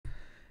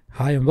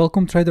Hi and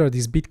welcome trader at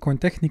this Bitcoin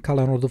technical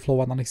and order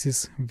flow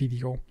analysis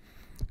video.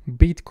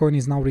 Bitcoin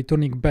is now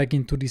returning back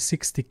into the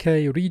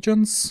 60k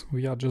regions.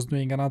 We are just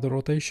doing another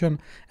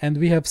rotation and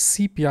we have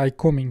CPI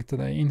coming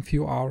today in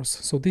few hours.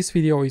 So this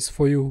video is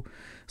for you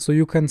so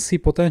you can see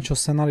potential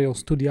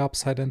scenarios to the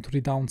upside and to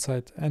the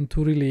downside and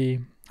to really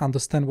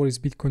understand what is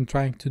Bitcoin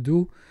trying to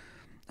do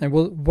and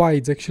why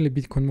it's actually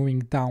Bitcoin moving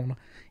down.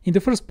 In the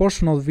first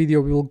portion of the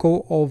video we will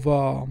go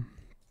over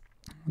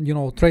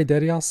trade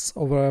areas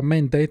over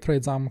main day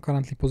trades I'm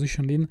currently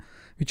positioned in,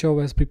 which I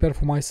always prepare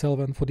for myself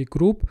and for the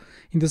group.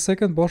 In the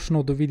second portion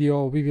of the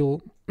video we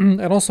will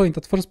and also in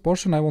that first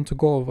portion I want to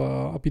go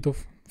over a bit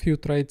of few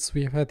trades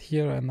we have had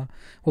here and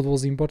what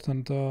was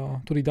important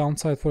to the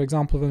downside. For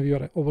example, when we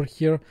were over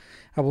here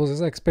I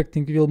was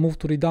expecting we will move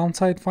to the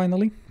downside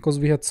finally because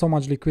we had so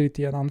much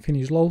liquidity and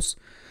unfinished lows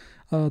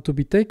to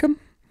be taken.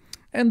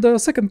 And the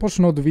second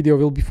portion of the video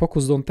will be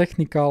focused on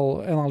technical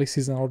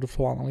analysis and order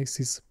flow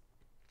analysis,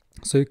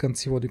 so you can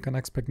see what you can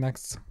expect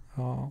next.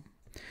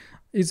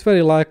 It's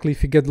very likely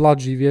if you get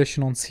large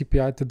deviation on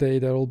CPI today,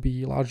 there will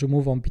be larger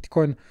move on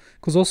Bitcoin,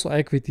 because also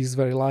equities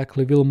very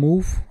likely will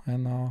move,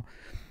 and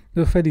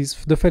the Fed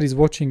is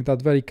watching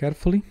that very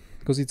carefully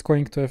because it's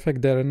going to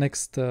affect their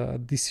next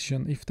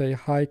decision if they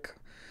hike,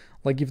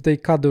 like if they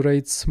cut the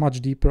rates much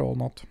deeper or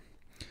not.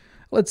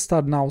 Let's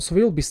start now. So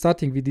we'll be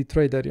starting with the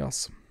trade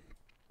areas.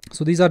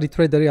 So these are the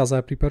trade areas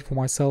I prepared for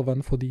myself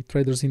and for the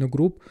traders in a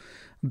group.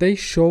 They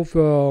show,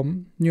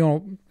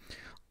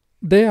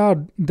 they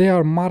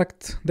are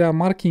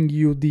marking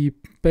you the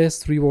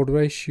best reward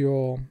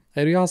ratio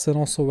areas and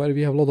also where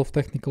we have a lot of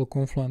technical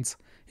confluence.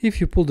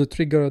 If you pull the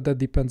trigger, that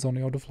depends on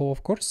the order flow,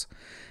 of course.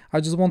 I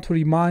just want to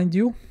remind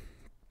you,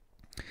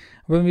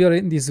 when we are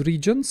in these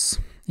regions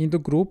in the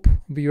group,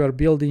 we are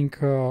building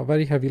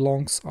very heavy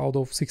longs out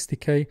of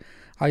 60k.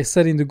 I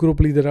said in the group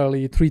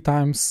literally 3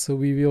 times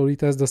we will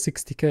retest the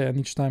 60k and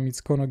each time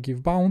it's gonna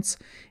give bounce.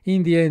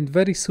 In the end,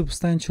 very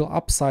substantial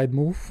upside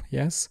move,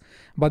 yes.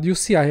 But you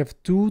see I have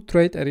 2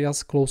 trade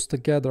areas close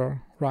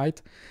together,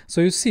 right?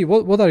 So you see,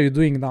 what are you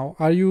doing now?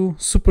 Are you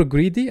super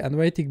greedy and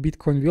waiting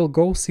Bitcoin will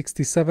go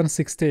 67,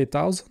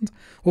 68,000?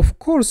 Of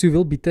course you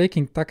will be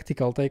taking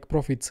tactical take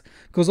profits,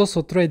 because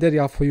also trade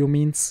area for you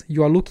means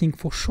you are looking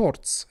for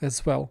shorts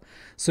as well.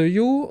 So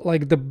you,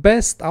 like, the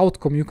best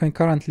outcome you can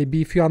currently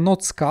be, if you are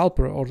not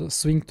scalper or a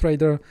swing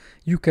trader,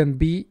 you can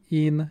be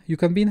in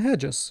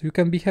hedges. You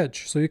can be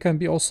hedge, so you can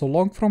be also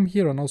long from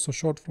here and also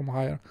short from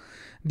higher.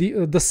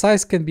 The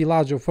size can be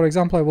larger. For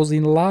example, I was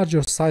in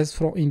larger size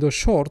in the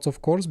shorts,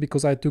 of course,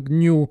 because I took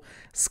new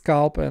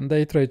scalp and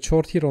day trade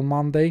short here on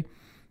Monday.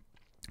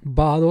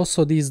 But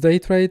also this day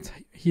trade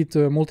hit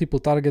multiple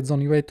targets on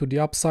the way to the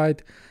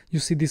upside. You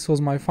see, this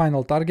was my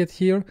final target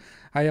here.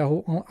 I have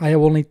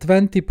only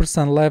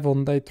 20% left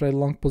on day trade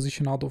long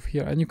position out of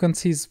here, and you can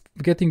see it's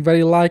getting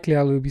very likely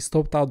I will be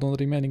stopped out on the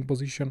remaining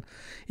position.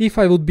 If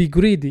I would be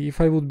greedy, if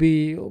I would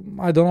be,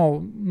 I don't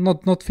know,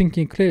 not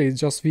thinking clearly,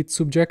 just with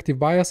subjective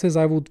biases,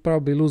 I would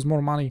probably lose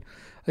more money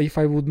if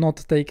I would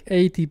not take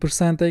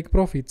 80% take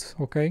profits,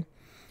 okay,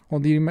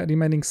 on the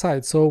remaining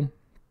side. So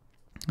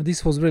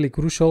this was really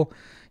crucial.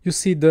 You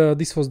see,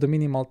 this was the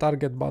minimal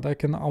target, but I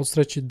can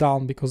outstretch it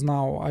down because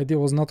now I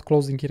was not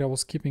closing here. I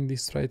was keeping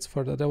these trades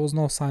further. There was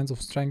no signs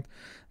of strength.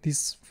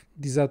 This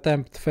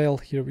attempt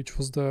failed here, which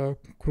was the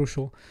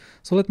crucial.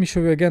 So let me show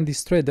you again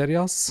these trade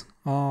areas.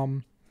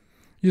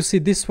 You see,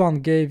 this one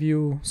gave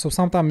you, so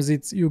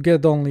sometimes you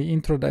get only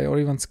intraday or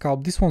even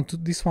scalp. This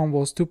one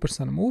was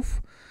 2%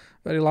 move.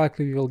 Very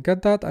likely we will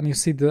get that. And you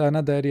see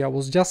another area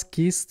was just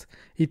kissed.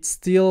 It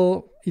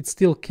still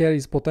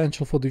carries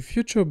potential for the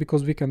future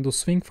because we can do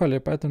swing failure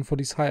pattern for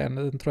this high and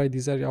then trade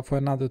this area for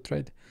another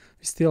trade.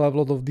 We still have a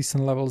lot of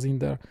decent levels in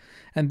there.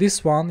 And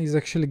this one is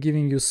actually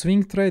giving you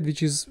swing trade,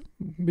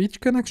 which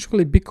can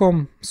actually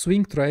become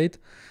swing trade.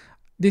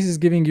 This is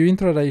giving you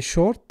intraday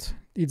short.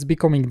 It's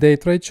becoming day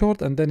trade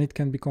short, and then it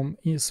can become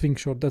swing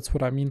short. That's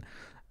what I mean.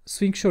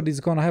 Swing short is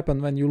gonna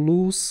happen when you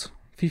lose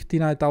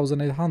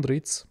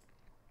 59,800s.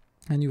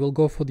 And you will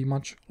go for the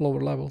much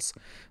lower levels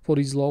for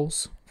these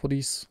lows. For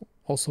these,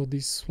 also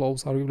these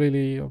lows are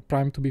really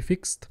primed to be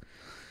fixed.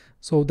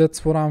 So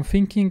that's what I'm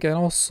thinking. And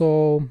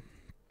also,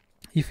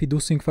 if we do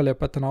swing failure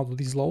pattern out of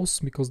these lows,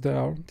 because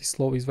this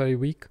low is very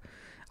weak,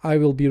 I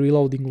will be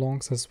reloading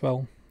longs as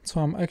well. So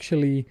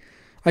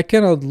I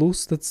cannot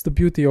lose. That's the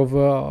beauty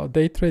of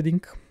day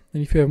trading.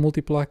 And if you have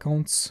multiple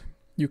accounts,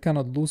 you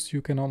cannot lose.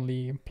 You can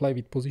only play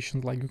with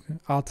positions, like you can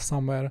add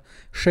somewhere,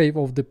 shave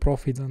off the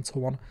profits and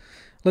so on.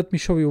 Let me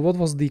show you what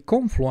was the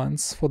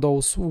confluence for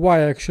those, why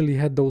I actually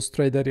had those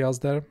trade areas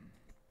there,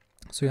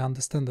 so you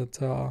understand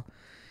that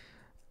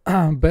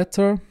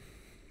better.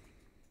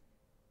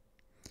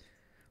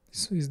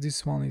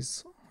 This one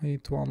is I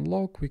need to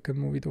unlock. We can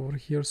move it over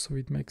here so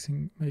it makes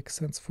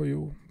sense for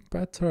you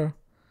better.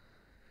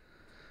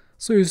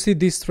 So you see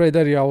this trade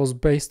area was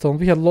based on,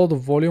 we had a lot of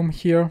volume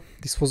here.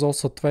 This was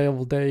also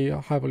 12-day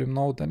high volume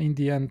node, and in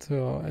the end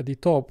at the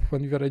top,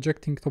 when we were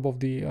ejecting top of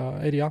the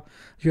area,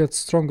 you had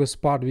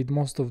strongest part with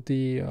most of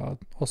the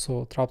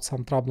also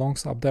some trap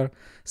longs up there,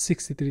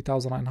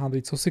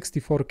 63,900. So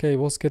 64k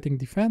was getting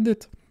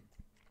defended,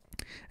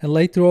 and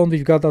later on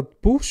we've got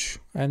that push,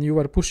 and you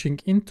were pushing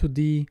into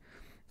the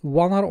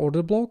 1 hour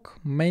order block,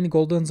 main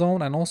golden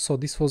zone, and also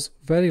this was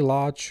very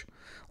large.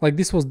 Like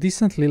this was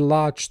decently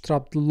large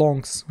trapped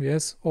longs,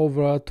 yes,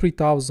 over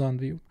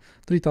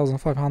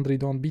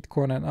 3,500 on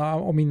Bitcoin, and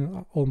I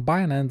mean on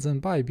Binance and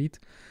Bybit.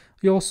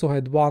 We also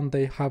had 1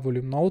 day high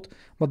volume node,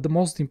 but the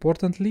most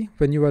importantly,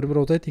 when you were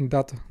rotating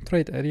that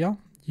trade area,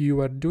 you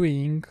were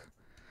doing,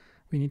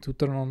 we need to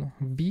turn on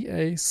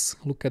VAs,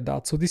 look at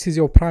that. So this is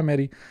your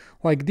primary,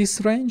 like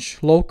this range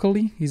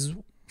locally is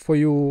for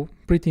you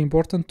pretty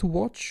important to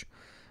watch.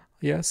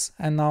 Yes,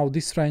 and now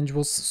this range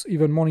was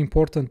even more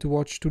important to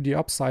watch to the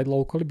upside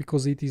locally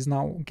because it is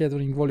now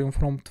gathering volume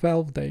from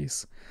 12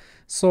 days.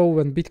 So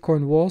when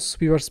Bitcoin was,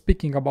 we were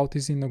speaking about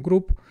this in a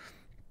group,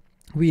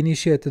 we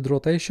initiated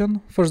rotation.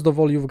 First of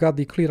all, you've got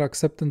the clear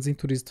acceptance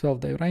into this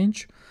 12-day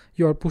range.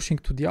 You are pushing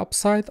to the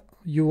upside.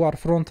 You are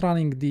front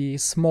running the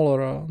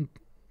smaller,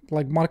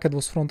 like market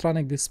was front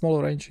running the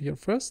smaller range here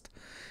first.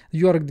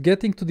 You are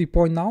getting to the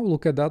point now,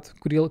 look at that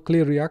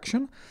clear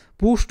reaction,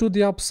 push to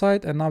the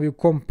upside, and now you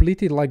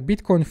completed, like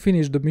Bitcoin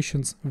finished the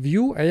missions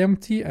view,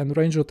 AMT, and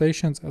range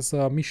rotations as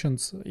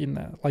missions in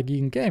like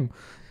in game.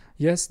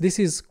 Yes, this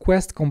is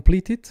quest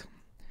completed.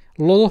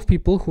 A lot of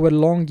people who were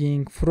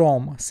longing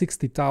from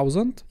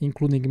 60,000,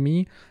 including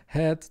me,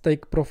 had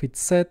take profit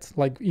set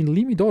like in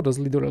limit orders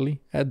literally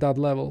at that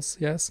levels.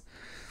 Yes.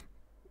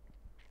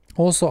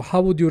 Also,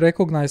 how would you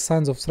recognize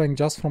signs of strength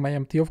just from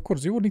AMT? Of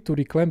course, you would need to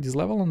reclaim this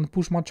level and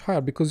push much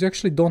higher because you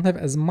actually don't have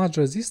as much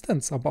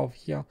resistance above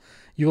here.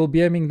 You will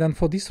be aiming then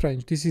for this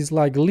range. This is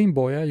like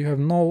limbo, yeah? You have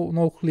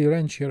no clear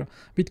range here.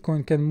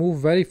 Bitcoin can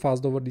move very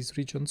fast over this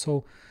region.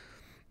 So,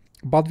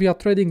 but we are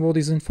trading what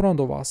is in front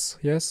of us,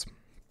 yes?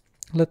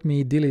 Let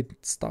me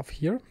delete stuff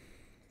here.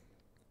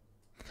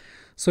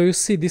 So you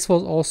see, this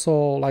was also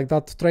like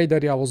that trade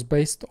area was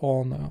based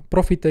on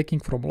profit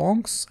taking from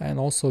longs, and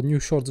also new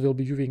shorts will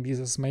be viewing this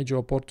as major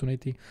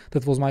opportunity.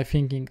 That was my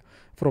thinking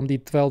from the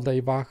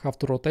 12-day VAC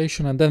after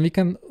rotation, and then we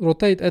can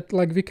rotate at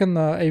like we can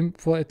aim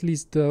for at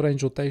least the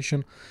range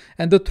rotation,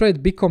 and the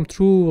trade become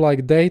true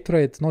like day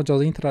trade, not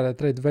just intraday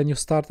trade. When you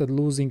started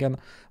losing, and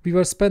we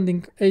were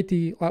spending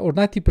 80 or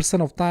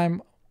 90% of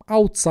time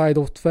outside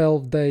of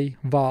 12-day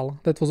val.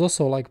 That was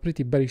also like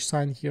pretty bearish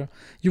sign here.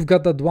 You've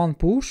got that one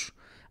push,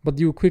 but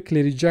you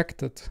quickly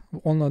rejected.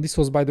 This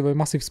was, by the way,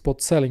 massive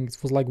spot selling. It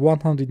was like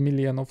 100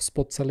 million of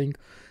spot selling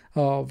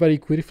very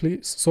quickly.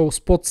 So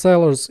spot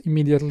sellers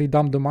immediately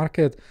dumped the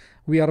market.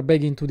 We are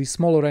back into the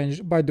smaller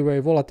range. By the way,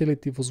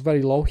 volatility was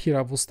very low here.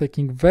 I was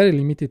taking very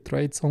limited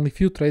trades, only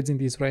few trades in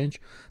this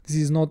range. This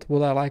is not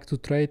what I like to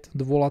trade.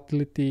 The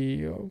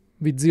volatility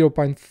with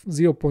 0.5%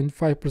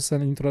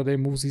 intraday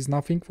moves is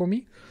nothing for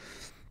me.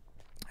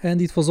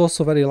 And it was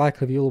also very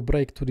likely we will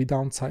break to the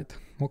downside.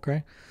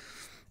 Okay.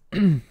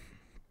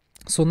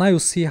 So now you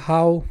see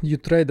how you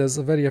trade as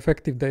a very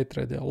effective day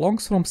trader.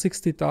 Longs from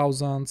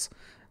 60,000,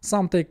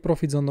 some take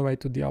profits on the way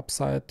to the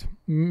upside,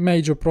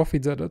 major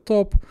profits at the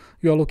top.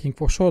 You are looking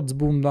for shorts,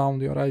 boom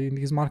down, you are riding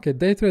this market.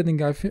 Day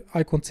trading,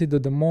 I consider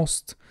the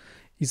most,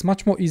 is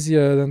much more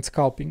easier than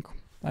scalping.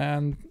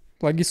 And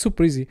like it's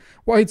super easy.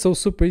 Why it's so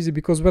super easy?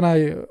 Because when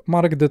I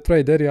mark the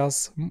trade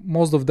areas,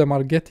 most of them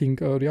are getting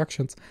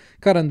reactions.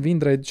 Current win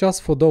rate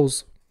just for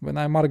those, when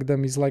I mark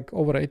them, is like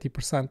over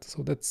 80%.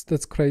 So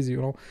that's crazy,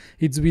 you know.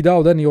 It's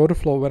without any order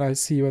flow when I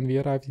see when we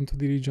arrived into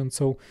the region.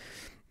 So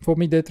for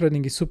me, day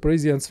trading is super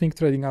easy, and swing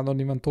trading I don't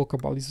even talk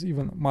about. It's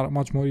even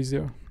much more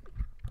easier.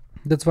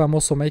 That's why I'm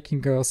also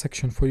making a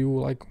section for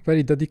you, like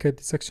very dedicated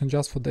section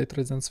just for day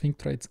trades and swing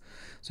trades.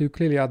 So you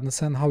clearly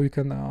understand how you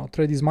can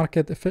trade this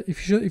market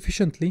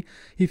efficiently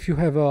if you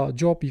have a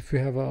job, if you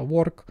have a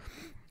work,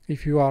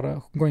 if you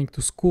are going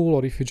to school,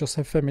 or if you just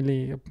have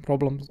family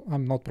problems.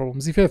 Not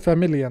problems. If you have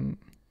family and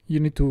you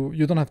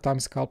don't have time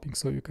scalping,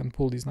 so you can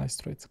pull these nice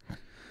trades.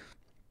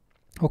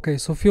 Okay,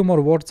 so a few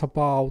more words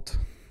about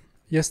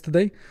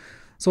yesterday.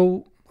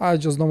 So I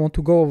just don't want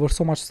to go over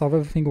so much stuff.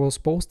 Everything was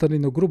posted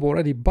in the group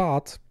already,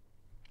 but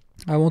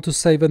I want to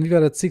say when we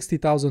were at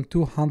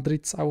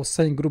 60,200, I was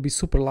saying group is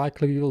super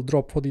likely we will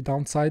drop for the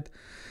downside.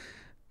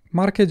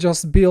 Market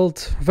just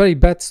built very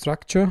bad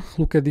structure.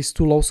 Look at these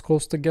two lows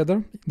close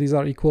together. These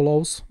are equal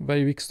lows,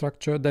 very weak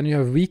structure. Then you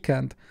have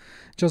weekend.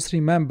 Just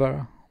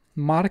remember,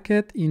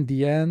 market in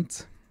the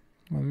end,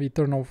 when we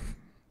turn off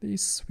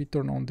this, we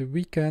turn on the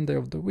weekend, day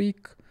of the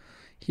week.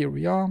 Here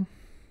we are.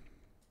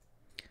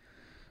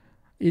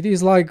 It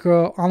is like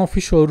an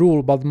unofficial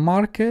rule, but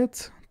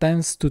market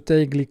tends to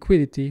take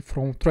liquidity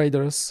from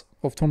traders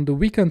from the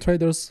weekend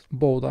traders,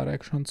 both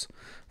directions.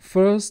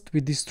 First,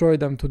 we destroyed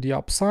them to the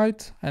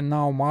upside, and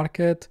now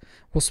market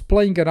was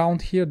playing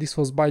around here. This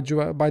was, by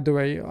the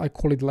way, I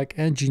call it like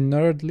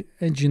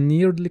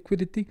engineered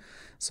liquidity.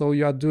 So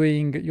you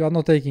are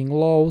not taking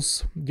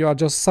lows, you are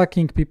just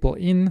sucking people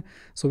in.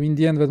 So in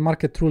the end, when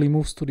market truly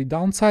moves to the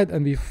downside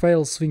and we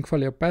fail swing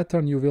failure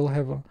pattern, you will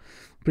have a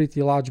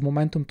pretty large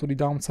momentum to the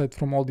downside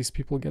from all these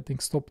people getting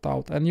stopped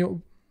out.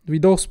 And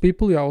with those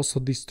people, you are also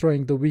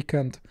destroying the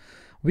weekend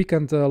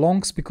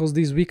longs, because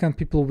these weekend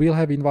people will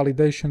have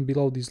invalidation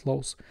below these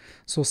lows.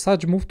 So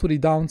such move to the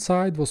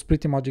downside was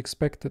pretty much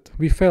expected.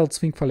 We failed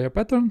swing failure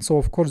pattern, so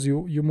of course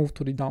you move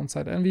to the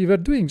downside, and we were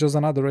doing just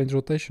another range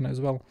rotation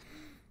as well.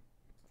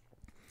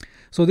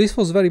 So this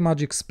was very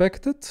much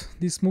expected,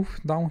 this move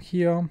down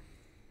here.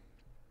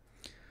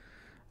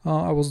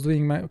 I was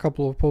doing a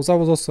couple of posts. I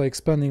was also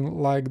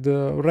explaining like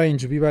the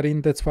range we were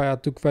in. That's why I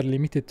took very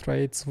limited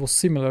trades. Was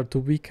similar to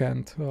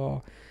weekend.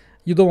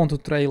 You don't want to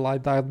trade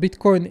like that.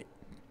 Bitcoin,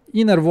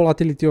 inner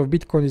volatility of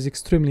Bitcoin is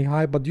extremely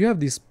high, but you have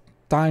these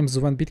times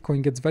when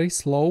Bitcoin gets very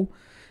slow,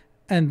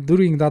 and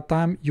during that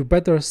time you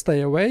better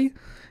stay away.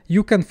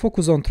 You can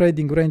focus on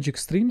trading range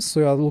extremes, so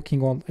you are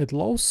looking at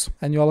lows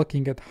and you are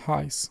looking at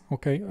highs,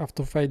 okay,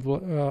 after fade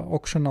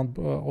auction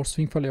or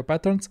swing failure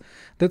patterns.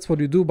 That's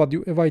what you do, but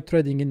you avoid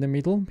trading in the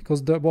middle,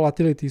 because the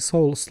volatility is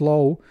so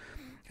slow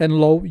and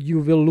low, you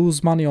will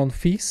lose money on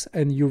fees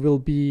and you will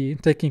be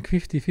taking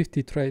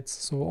 50-50 trades.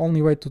 So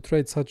only way to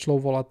trade such low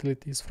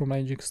volatility is from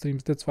range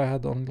extremes. That's why I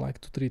had only like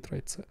 2-3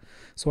 trades.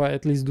 So I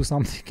at least do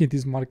something in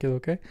this market,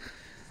 okay?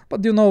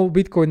 But you know,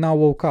 Bitcoin now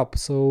woke up,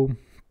 so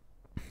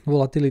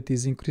volatility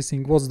is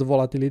increasing. What's the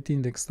volatility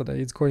index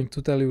today? It's going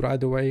to tell you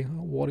right away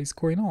what is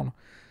going on.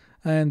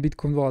 And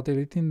Bitcoin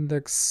volatility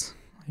index,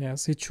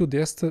 yes, it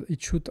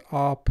should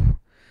up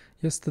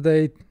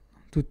yesterday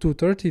to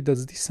 230.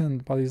 That's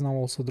decent, but it's now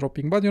also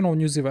dropping. But you know,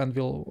 New Zealand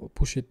will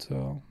push it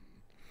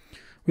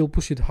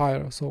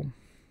higher. So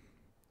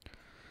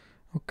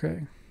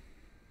okay,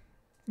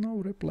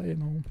 no replay,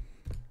 no.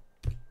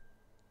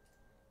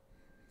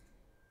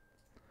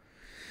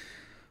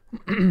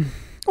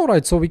 All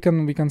right, so we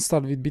can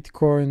start with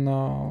Bitcoin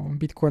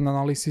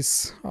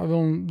analysis. I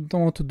don't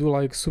want to do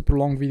like super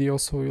long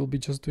videos, so we'll be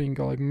just doing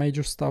like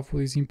major stuff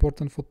what is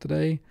important for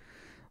today.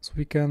 So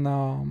we can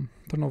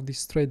turn off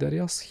these trade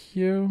areas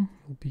here.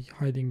 We'll be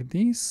hiding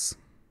these.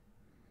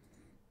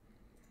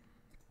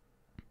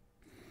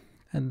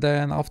 And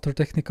then after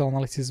technical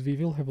analysis, we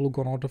will have a look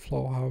on order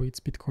flow, how it's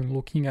Bitcoin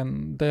looking,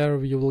 and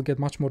there you will get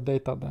much more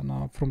data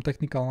than from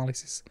technical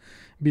analysis.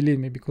 Believe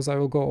me, because I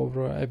will go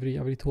over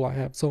every tool I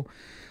have. So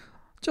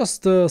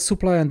just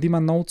supply and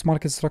demand nodes,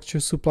 market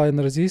structure, supply and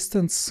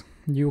resistance.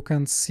 You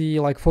can see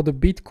like for the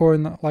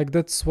Bitcoin, like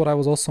that's what I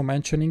was also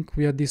mentioning.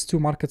 We had these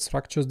two market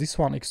structures. This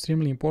one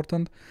extremely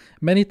important.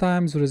 Many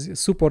times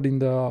support in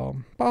the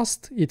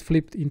past, it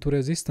flipped into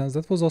resistance.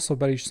 That was also a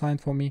bearish sign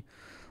for me.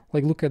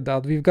 Like look at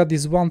that, we've got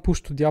this one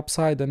push to the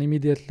upside and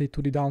immediately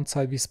to the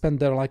downside. We spent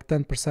there like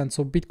 10%.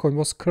 So Bitcoin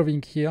was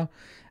curving here,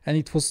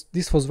 and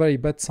this was very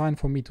bad sign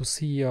for me to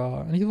see,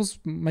 and it was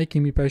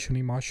making me patient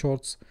in my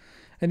shorts.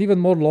 And even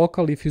more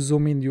local, if you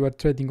zoom in, you are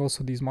trading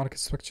also these market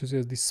structures. You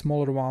have this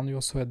smaller one, you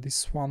also had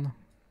this one,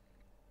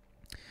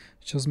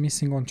 just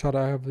missing on chart.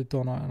 I have it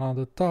on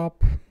another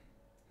top.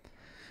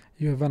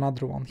 You have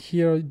another one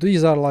here.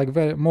 These are like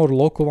very more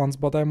local ones,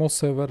 but I'm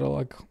also very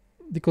like,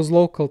 because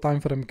local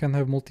time frame can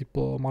have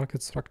multiple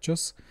market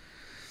structures.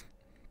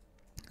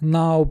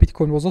 Now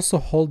Bitcoin was also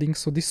holding,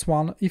 so this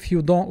one, if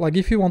you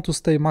want to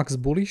stay max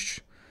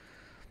bullish,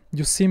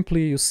 you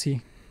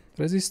see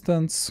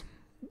resistance,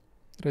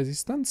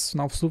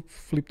 now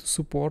flip to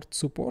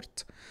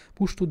support,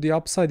 push to the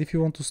upside. If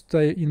you want to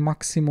stay in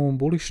maximum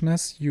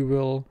bullishness, you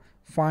will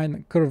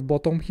find curve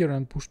bottom here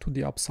and push to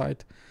the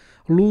upside,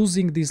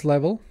 losing this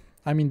level,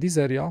 I mean this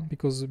area,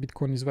 because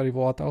Bitcoin is very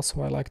volatile,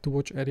 so I like to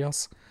watch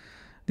areas.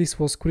 This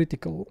was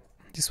critical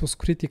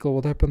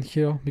what happened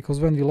here, because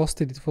when we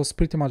lost it, it was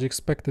pretty much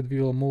expected we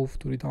will move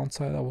to the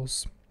downside. I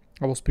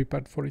was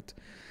prepared for it,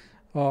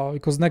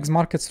 because next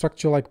market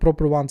structure, like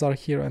proper ones, are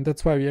here, and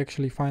that's why we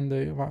actually find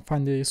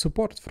the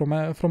support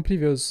from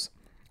previous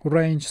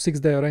range,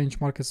 6-day range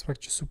market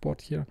structure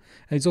support here,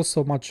 and it's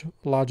also much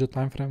larger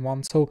time frame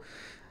one. So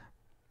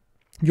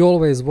you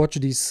always watch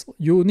this.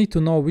 You need to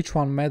know which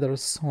one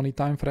matters on the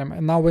time frame,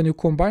 and now when you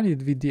combine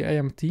it with the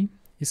AMT,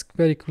 it's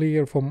very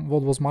clear from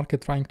what was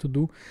market trying to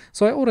do.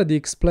 So I already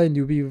explained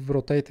you, we've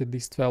rotated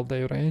this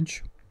 12-day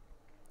range,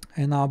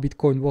 and now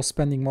Bitcoin was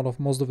spending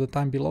most of the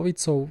time below it.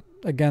 So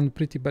again,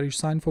 pretty bearish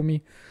sign for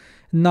me.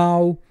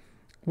 Now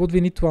what we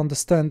need to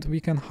understand,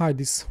 we can hide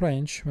this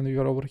range when we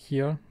are over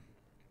here.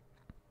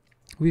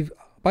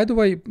 By the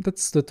way,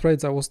 that's the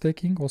trades I was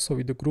taking also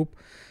with the group.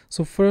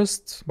 So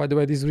first, by the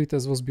way, this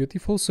retest was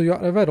beautiful. So you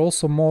are aware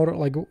also more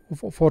like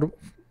for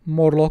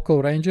more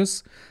local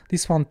ranges.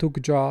 This one took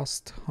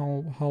just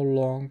how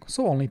long?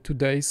 So only 2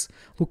 days.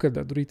 Look at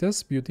that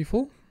retest,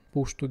 beautiful.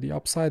 Push to the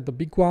upside, the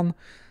big one.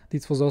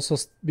 This was also,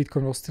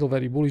 Bitcoin was still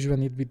very bullish when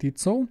we did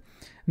so.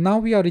 Now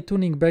we are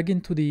returning back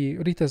into the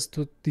retest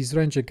to this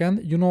range again.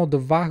 You know, the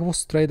VAG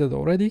was traded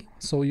already,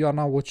 so you are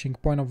now watching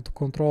point of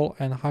control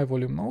and high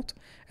volume node.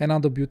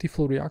 Another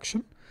beautiful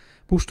reaction.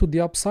 Push to the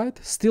upside,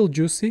 still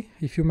juicy.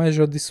 If you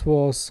measure, this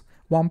was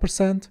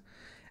 1%.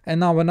 And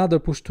now another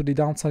push to the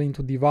downside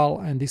into the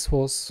val, and this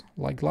was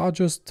like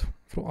largest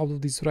out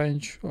of this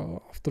range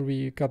after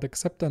we got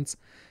acceptance.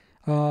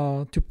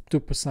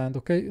 2%.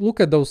 Okay, look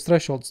at those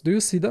thresholds. Do you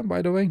see them,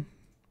 by the way?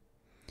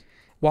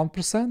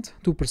 1%,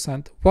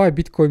 2%. Why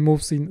Bitcoin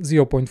moves in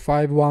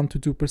 0.5, 1 to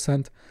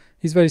 2%?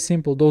 It's very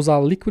simple. Those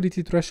are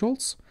liquidity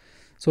thresholds.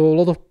 So a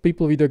lot of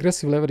people with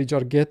aggressive leverage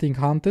are getting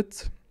hunted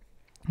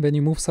when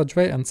you move such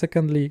way. And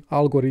secondly,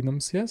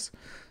 algorithms. Yes,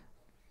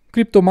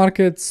 crypto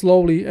markets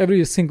slowly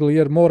every single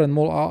year more and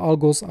more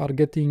algos are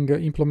getting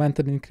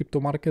implemented in crypto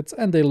markets,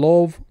 and they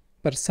love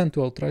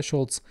percentual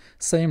thresholds,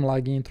 same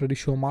like in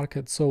traditional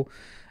markets. So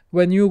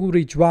when you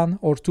reach 1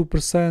 or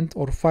 2%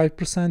 or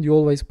 5%, you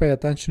always pay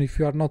attention if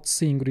you are not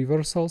seeing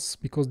reversals,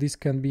 because this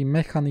can be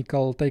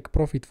mechanical take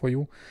profit for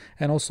you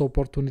and also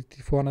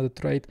opportunity for another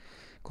trade,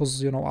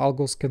 because you know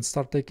algos can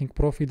start taking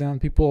profit, and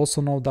people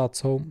also know that.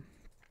 So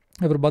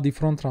everybody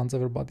front runs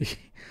everybody.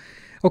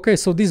 Okay,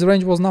 so this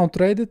range was now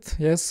traded.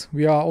 Yes,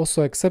 we are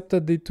also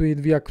accepted to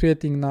it. We are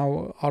creating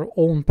now our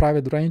own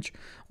private range.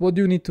 What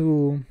do you need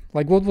to,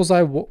 like, what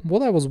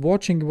I was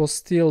watching was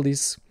still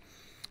this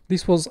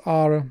was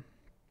our,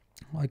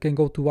 I can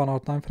go to 1 hour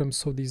time frame,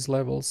 so these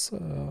levels,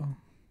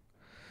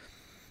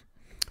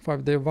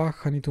 5-day VAH,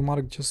 I need to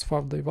mark just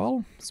 5-day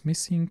val, it's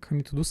missing. I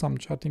need to do some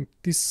charting.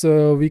 This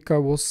week I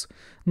was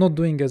not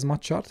doing as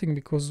much charting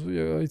because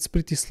it's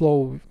pretty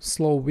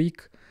slow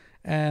week.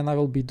 And I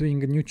will be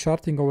doing a new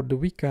charting over the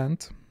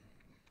weekend.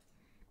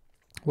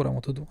 What I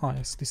want to do,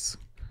 yes, this,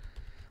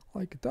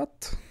 like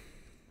that.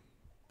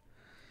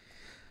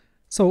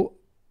 So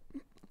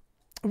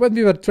when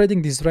we were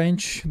trading this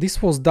range, this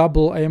was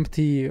double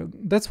AMT.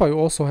 That's why we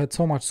also had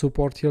so much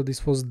support here.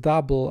 This was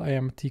double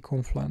AMT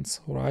confluence,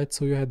 right?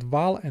 So you had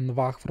val and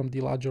VAH from the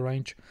larger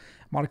range.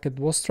 Market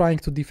was trying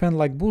to defend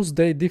like bulls.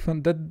 They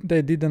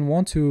didn't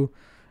want to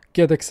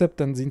get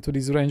acceptance into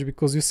this range,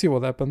 because you see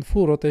what happened,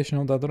 full rotation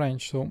of that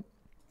range. So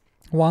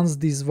once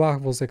this VAH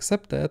was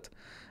accepted,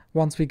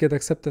 once we get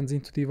acceptance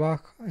into the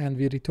VAH and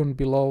we return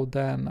below,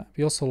 then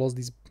we also lost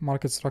this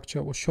market structure.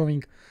 I was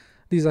showing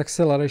this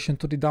acceleration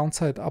to the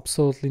downside.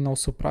 Absolutely no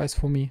surprise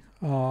for me.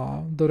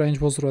 The range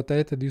was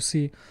rotated. You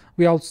see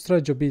we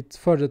outstretch a bit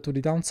further to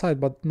the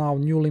downside, but now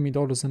new limit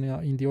orders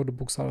in the order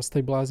books are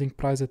stabilizing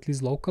price, at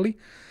least locally.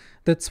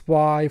 That's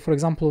why, for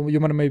example, you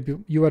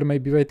were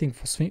maybe waiting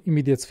for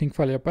immediate swing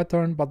failure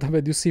pattern, but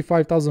when you see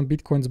 5,000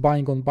 bitcoins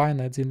buying on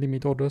Binance in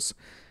limit orders,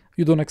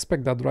 you don't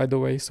expect that right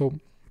away. So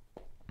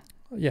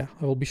yeah,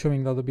 I will be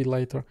showing that a bit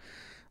later.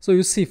 So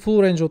you see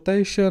full range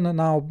rotation, and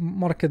now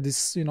market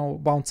is, you know,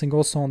 bouncing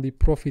also on the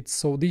profits.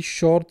 So these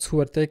shorts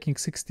who are taking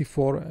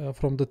 64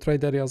 from the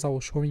trade areas I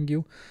was showing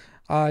you,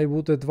 I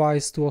would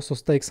advise to also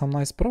take some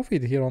nice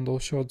profit here on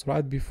those shorts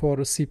right before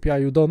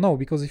CPI. You don't know,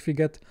 because if you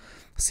get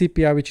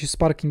CPI which is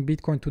sparking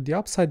Bitcoin to the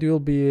upside, you will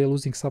be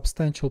losing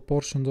substantial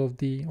portions of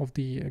the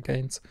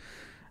gains.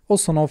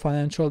 Also no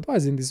financial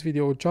advice in this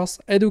video,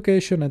 just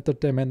education,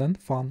 entertainment and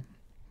fun.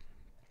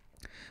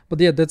 But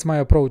yeah, that's my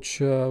approach.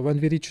 When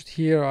we reached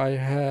here, I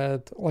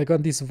had, like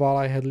on this val,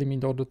 I had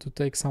limit order to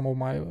take some of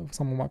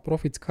my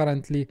profits.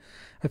 Currently,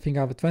 I think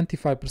I have a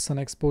 25%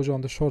 exposure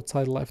on the short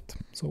side left.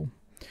 So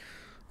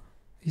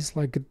it's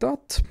like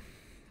that.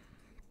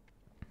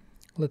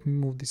 Let me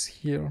move this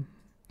here.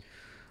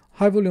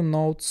 High volume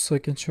nodes, so I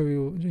can show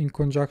you in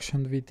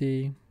conjunction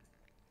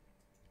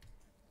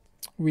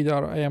with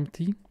our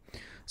AMT.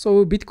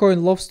 So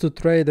Bitcoin loves to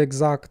trade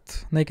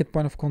exact naked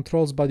point of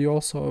controls, but you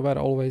also were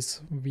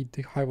always with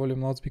the high volume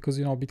nodes, because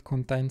you know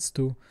Bitcoin tends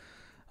to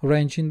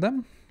range in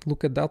them.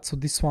 Look at that. So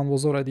this one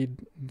was already,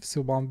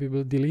 so one we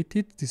will delete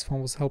it. This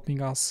one was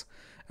helping us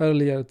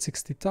earlier at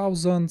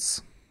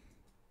 60,000.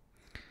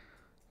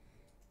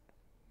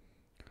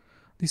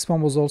 This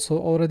one was also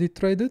already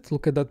traded.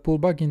 Look at that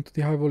pullback into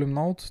the high volume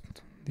node.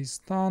 This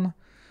done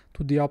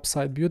to the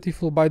upside.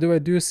 Beautiful. By the way,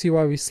 do you see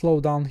why we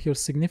slowed down here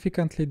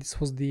significantly? This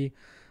was the,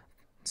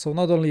 so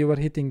not only you were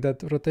hitting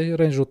that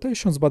range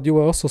rotations, but you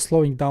were also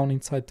slowing down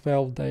inside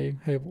 12-day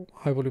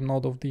high volume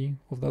node of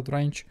that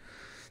range.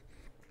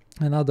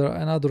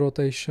 Another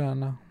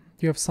rotation.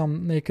 You have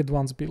some naked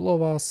ones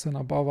below us and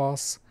above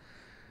us.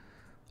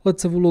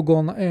 Let's have a look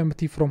on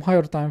AMT from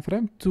higher time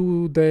frame,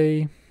 2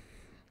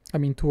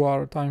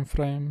 hour time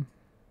frame.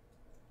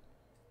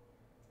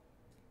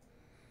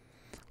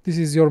 This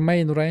is your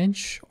main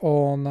range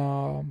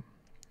on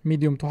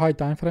medium to high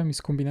time frame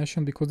is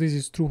combination, because this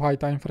is true high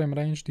time frame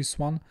range, this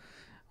one,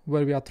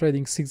 where we are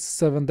trading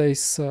 7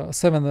 days,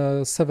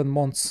 7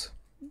 months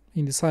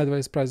in the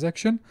sideways price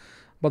action.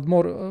 But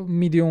more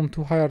medium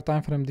to higher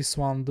time frame, this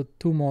one, the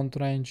 2-month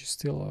range, is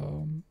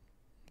still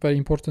very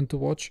important to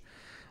watch.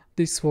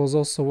 This was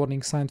also a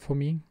warning sign for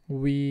me.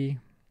 We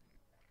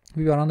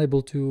were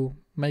unable to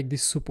make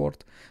this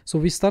support. So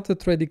we started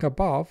trading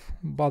above,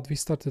 but we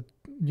started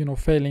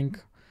failing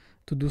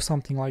to do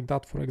something like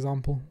that. For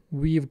example,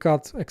 we've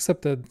got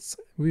accepted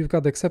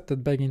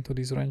back into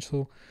this range,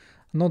 so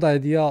not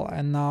ideal.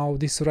 And now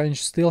this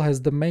range still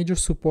has the major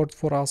support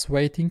for us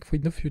waiting for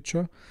in the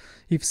future.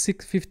 If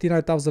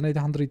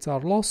 59,800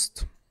 are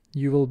lost,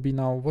 you will be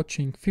now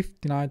watching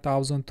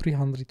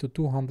 59,300 to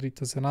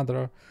 200 as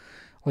another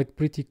like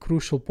pretty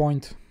crucial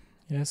point.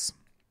 Yes,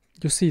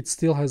 you see it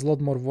still has a lot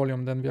more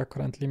volume than we are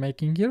currently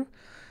making here.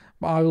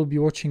 I will be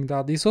watching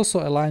that. It's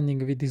also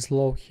aligning with this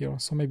low here,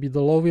 so maybe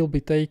the low will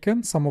be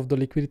taken, some of the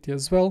liquidity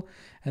as well,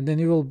 and then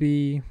you will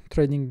be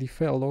trading the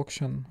failed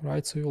auction,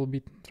 right? So you will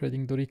be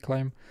trading the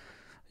reclaim.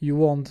 You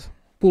want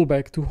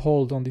pullback to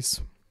hold on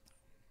this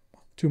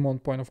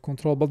 2-month point of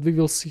control, but we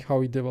will see how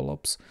it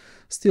develops.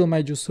 Still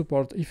major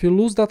support. If you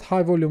lose that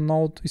high volume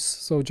node, it's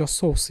so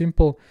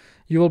simple.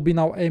 You will be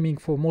now aiming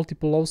for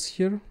multiple lows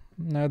here.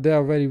 They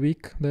are very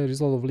weak. There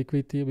is a lot of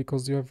liquidity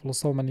because you have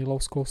so many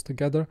lows close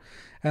together,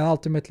 and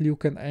ultimately you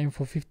can aim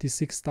for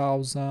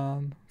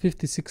 56,000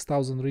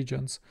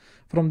 regions.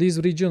 From these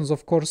regions,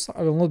 of course,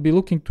 I will not be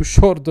looking to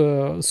short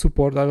the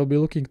support. I will be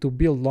looking to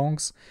build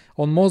longs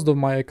on most of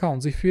my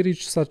accounts. If you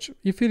reach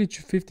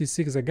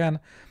 56 again,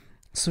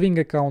 swing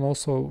account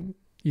also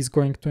is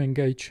going to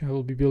engage. I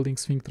will be building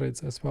swing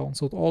trades as well.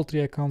 So all 3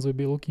 accounts will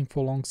be looking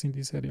for longs in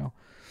this area.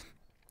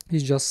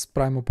 It's just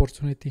prime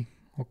opportunity.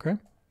 Okay.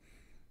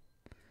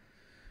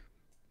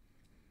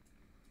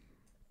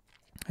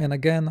 And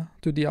again,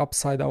 to the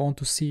upside, I want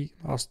to see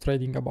us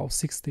trading about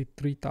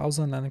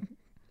 63,000 and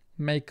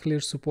make clear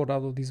support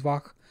out of this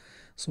VAH,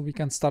 so we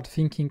can start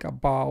thinking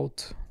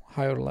about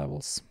higher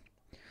levels,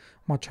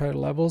 much higher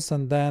levels,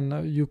 and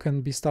then you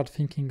can start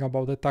thinking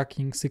about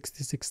attacking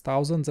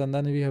 66,000, and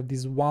then we have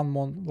this 1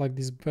 month, like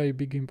this very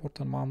big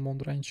important 1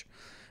 month range.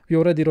 We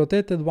already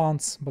rotated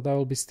once, but I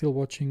will be still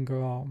watching.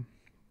 Still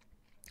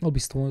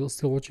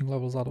watching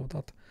levels out of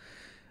that.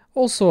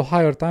 Also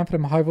higher time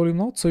frame, high volume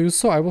node. So you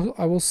saw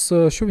I was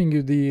showing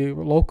you the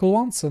local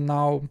ones, and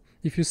now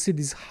if you see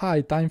these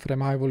high time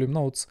frame, high volume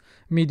nodes,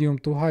 medium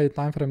to high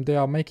time frame, they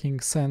are making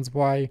sense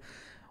why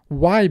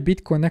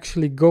Bitcoin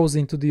actually goes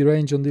into the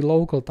range on the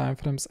local time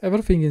frames.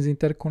 Everything is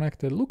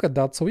interconnected. Look at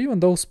that. So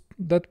even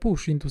that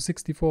push into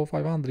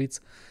 64,500s,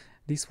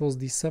 this was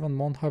the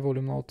 7-month high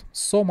volume node.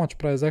 So much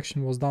price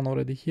action was done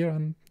already here,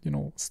 and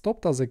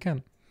stopped us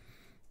again.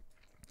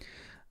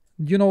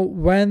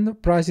 When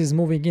price is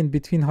moving in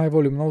between high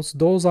volume nodes,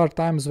 those are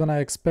times when I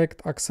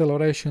expect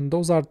acceleration.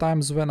 Those are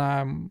times when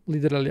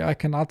I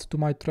can add to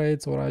my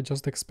trades, or I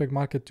just expect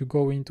market to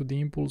go into the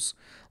impulse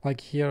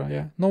like here.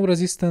 Yeah, no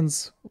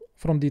resistance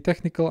from the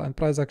technical and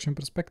price action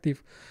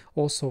perspective,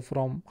 also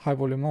from high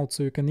volume nodes.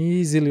 So you can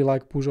easily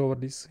push over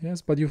this.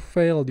 Yes, but you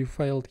failed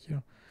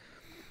here.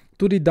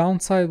 To the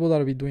downside, what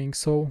are we doing?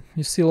 So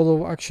you see a lot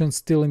of action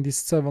still in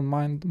this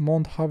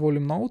 7-month high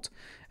volume node,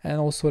 and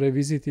also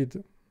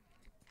revisited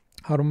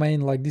our main,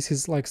 this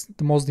is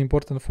the most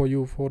important for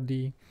you for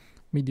the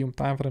medium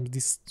time frame,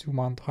 this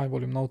 2-month high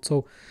volume node.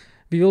 So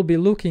we will be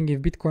looking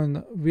if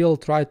Bitcoin will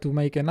try to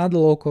make another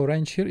local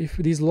range here. If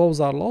these lows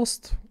are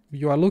lost,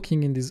 you are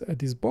looking at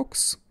this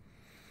box,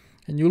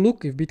 and you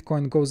look if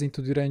Bitcoin goes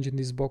into the range in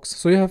this box.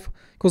 So you have,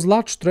 because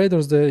large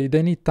traders,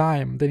 they need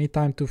time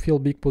to fill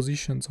big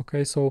positions.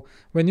 Okay, so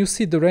when you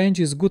see the range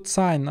is good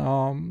sign,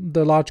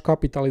 the large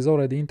capital is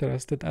already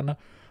interested and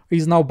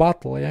is now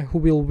battle. Yeah, who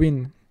will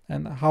win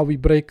and how we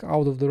break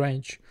out of the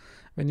range.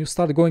 When you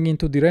start going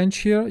into the range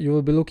here, you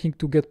will be looking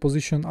to get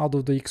position out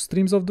of the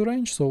extremes of the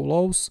range, so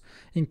lows.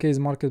 In case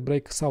market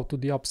breaks out to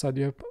the upside,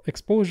 you have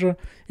exposure.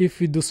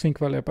 If we do swing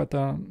value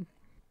pattern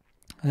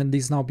and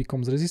this now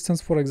becomes resistance,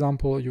 for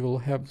example, you will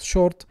have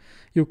short.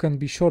 You can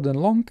be short and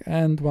long,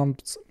 and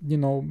once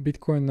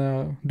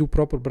Bitcoin do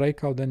proper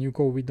breakout, then you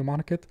go with the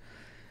market.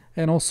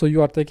 And also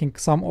you are taking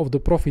some of the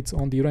profits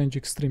on the range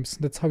extremes.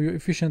 That's how you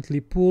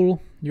efficiently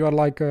pull. You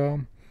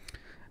are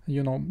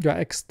you're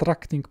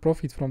extracting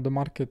profit from the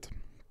market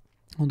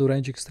on the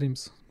range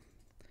extremes.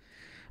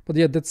 But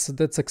yeah,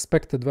 that's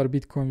expected where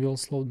Bitcoin will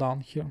slow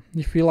down here.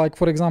 If we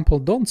for example,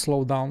 don't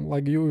slow down,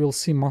 you will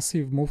see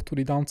massive move to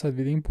the downside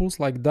with impulse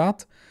like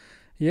that.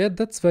 Yeah,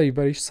 that's very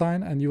bearish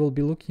sign, and you will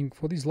be looking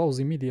for these lows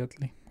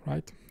immediately,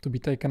 right? To be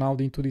taken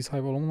out into this high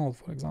volume node,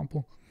 for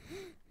example.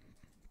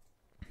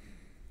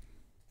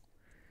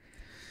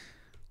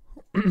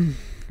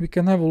 We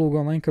can have a look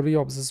on anchor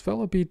VWAPs as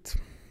well a bit.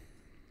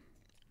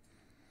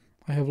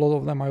 I have a lot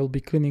of them. I will be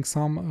cleaning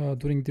some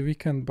during the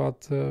weekend,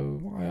 but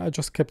I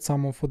just kept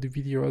some for the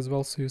video as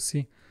well, so you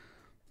see.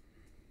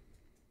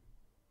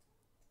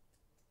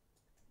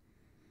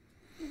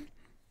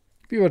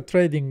 We were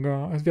trading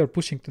as we are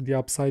pushing to the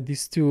upside.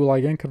 These two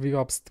anchor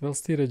VWAPs were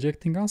still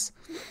rejecting us.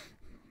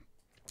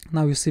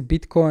 Now you see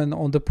Bitcoin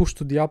on the push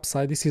to the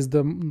upside. This is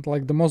the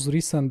most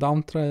recent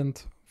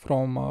downtrend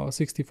from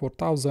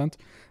 64,000.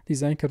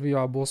 This anchor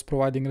VWAP was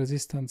providing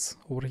resistance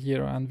over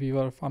here, and we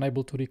were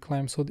unable to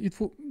reclaim. So it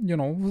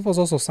was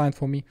also a sign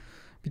for me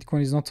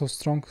Bitcoin is not so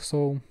strong.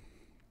 So,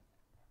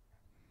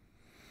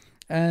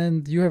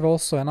 and you have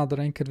also another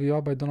anchor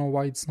VWAP. I don't know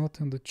why it's not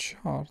in the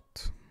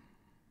chart.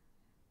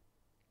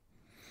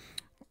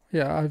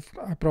 Yeah,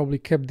 I probably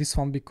kept this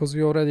one because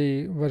we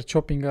already were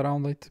chopping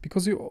around it.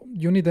 Because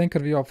you need anchor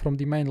view up from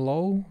the main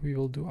low. We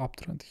will do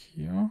uptrend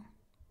here.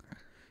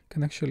 You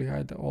can actually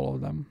hide all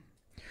of them.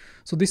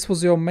 So this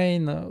was your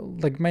main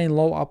main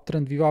low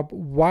uptrend view up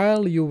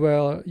while you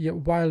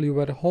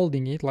were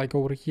holding it. Like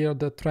over here,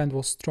 the trend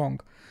was strong,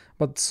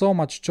 but so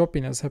much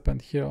choppiness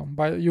happened here.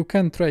 But you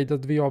can't trade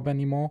that view up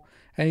anymore.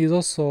 And it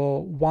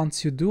also,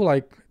 once you do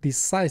like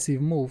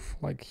decisive move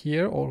like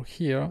here or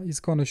here, it's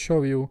gonna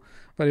show you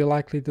very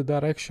likely the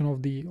direction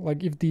of the,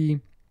 like if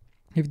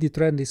the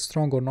trend is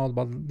strong or not.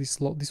 But this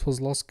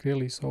was lost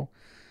clearly, so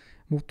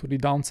move to the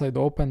downside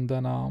open,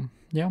 then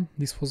yeah,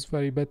 this was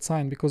very bad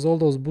sign because all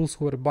those bulls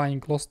who were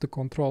buying lost the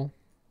control.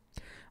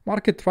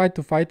 Market tried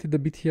to fight it a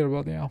bit here,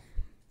 but yeah.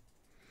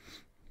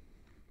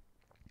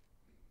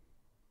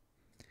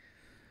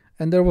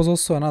 And there was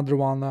also another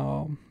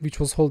one which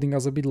was holding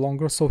us a bit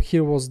longer. So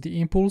here was the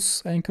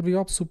impulse anchor view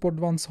up support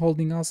ones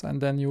holding us,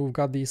 and then you've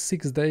got the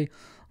 6-day.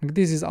 Like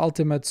this is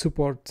ultimate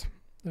support.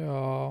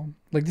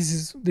 Like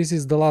this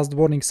is the last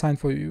warning sign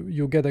for you.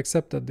 You get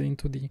accepted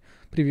into the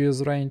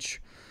previous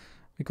range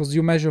because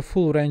you measure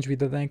full range with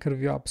the anchor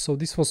view up. So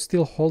this was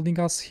still holding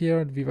us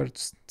here. We were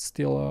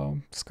still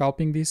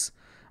scalping this,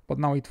 but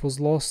now it was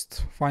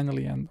lost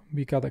finally, and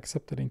we got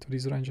accepted into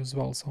this range as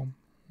well. So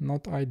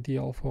not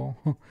ideal for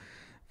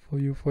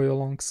for your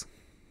longs.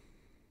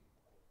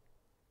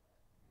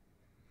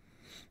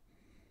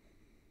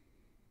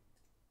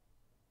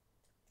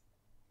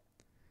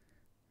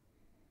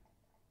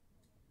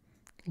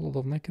 A lot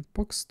of naked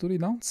box to the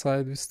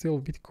downside. We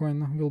still,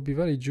 Bitcoin will be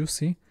very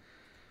juicy.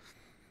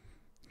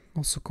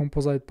 Also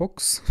composite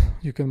box,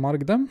 you can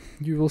mark them.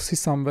 You will see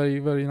some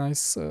very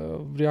nice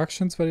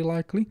reactions very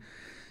likely.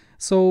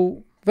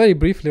 So very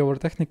briefly over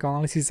technical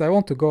analysis, I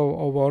want to go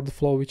over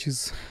Orderflow, which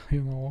is,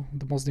 you know,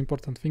 the most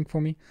important thing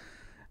for me.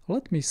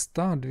 Let me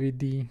start with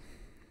the,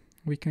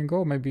 we can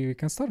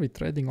start with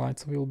Tradinglite.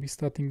 So we'll be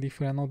starting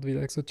different, not with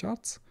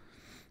Exocharts.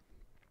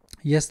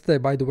 Yesterday,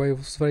 by the way,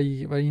 was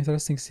very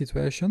interesting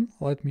situation.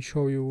 Let me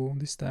show you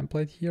this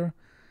template here.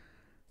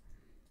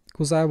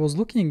 Because I was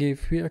looking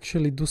if we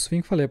actually do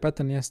swing failure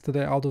pattern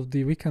yesterday out of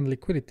the weekend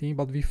liquidity,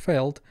 but we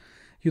failed.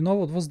 You know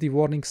what was the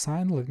warning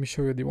sign? Let me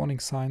show you the warning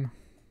sign.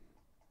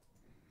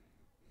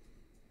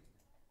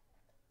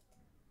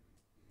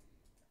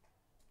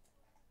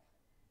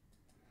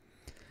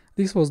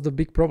 This was the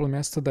big problem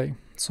yesterday.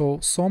 So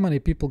many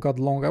people got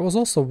long. I was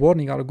also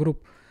warning our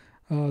group.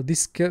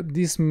 This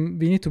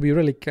we need to be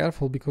really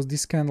careful because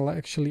this can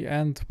actually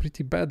end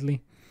pretty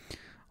badly.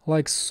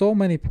 Like so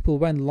many people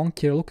went long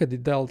here. Look at the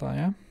delta,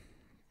 yeah.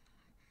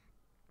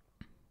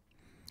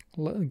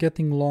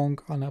 Getting long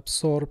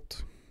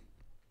unabsorbed.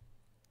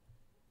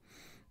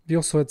 We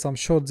also had some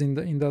shorts in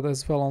that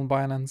as well on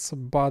Binance,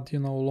 but you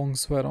know,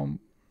 longs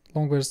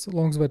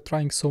were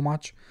trying so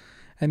much,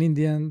 and in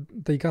the end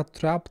they got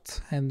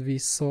trapped, and we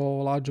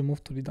saw a larger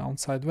move to the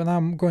downside. When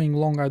I'm going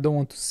long, I don't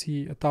want to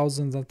see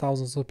thousands and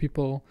thousands of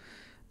people,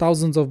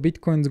 thousands of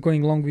Bitcoins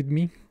going long with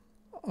me,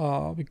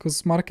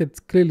 because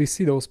market clearly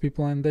see those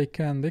people, and they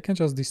can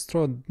just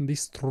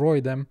destroy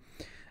them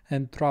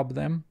and trap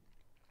them.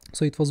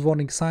 So it was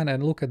warning sign,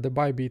 and look at the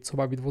Bybit. So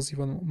Bybit was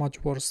even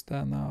much worse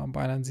than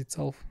Binance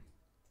itself.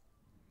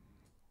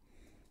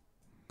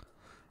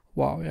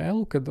 Wow, yeah,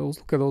 look at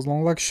those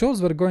long. Like shorts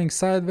were going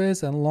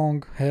sideways and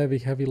long,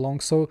 heavy long.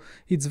 So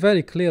it's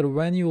very clear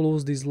when you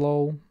lose this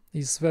low,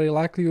 it's very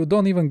likely you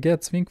don't even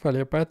get swing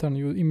failure pattern.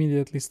 You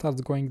immediately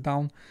start going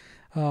down,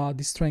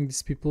 destroying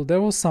these people.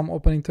 There was some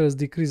open interest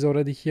decrease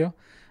already here,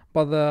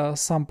 but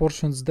some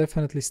portions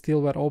definitely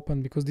still were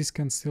open because this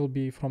can still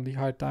be from the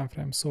high time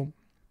frame. So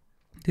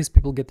these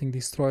people getting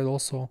destroyed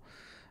also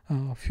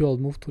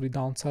fueled move to the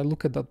downside.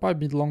 Look at that,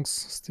 Bybit longs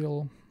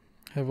still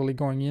heavily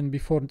going in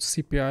before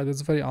CPI.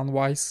 That's very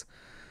unwise.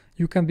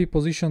 You can be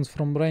positioned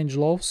from range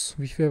lows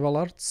with wave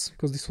alerts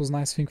because this was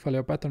nice swing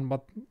failure pattern,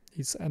 but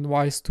it's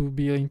unwise to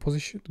be in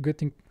position,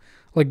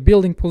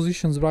 building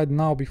positions right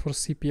now before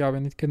CPI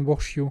when it can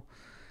wash you.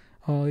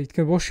 It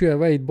can wash you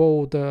away in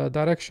both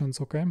directions.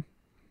 Okay.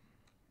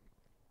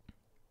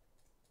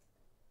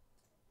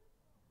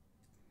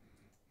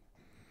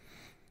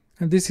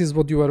 And this is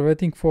what you were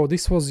waiting for.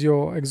 This was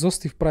your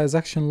exhaustive price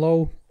action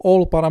low.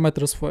 All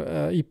parameters for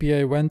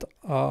EPA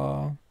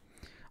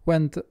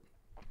went,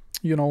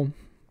 you know,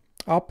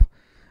 up.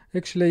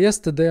 Actually,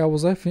 yesterday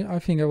I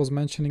think I was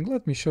mentioning.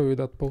 Let me show you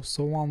that post.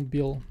 So 1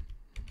 bill.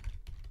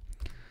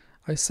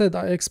 I said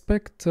I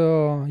expect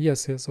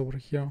yes over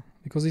here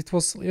because it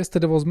was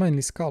yesterday was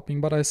mainly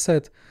scalping, but I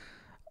said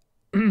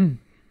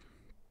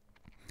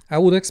I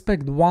would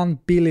expect 1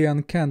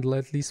 billion candle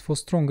at least for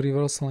strong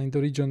reversal in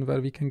the region where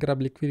we can grab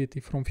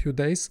liquidity from few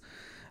days.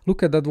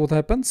 Look at that, what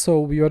happened. So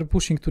we were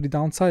pushing to the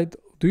downside.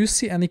 Do you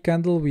see any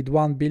candle with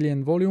 1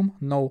 billion volume?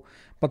 No.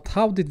 But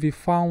how did we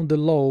found the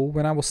low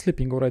when I was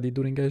sleeping already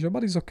during Asia?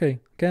 But it's okay.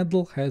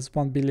 Candle has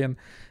 1 billion.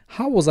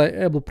 How was I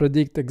able to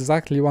predict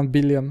exactly 1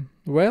 billion?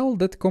 Well,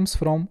 that comes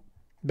from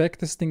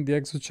backtesting the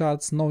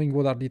Exocharts, knowing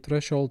what are the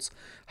thresholds,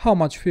 how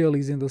much fuel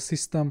is in the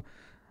system.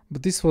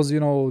 But this was,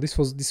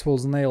 this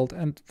was nailed,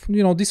 and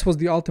this was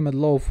the ultimate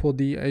low for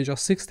the Asia,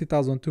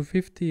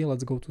 60,250.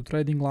 Let's go to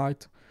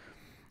Tradinglite,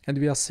 and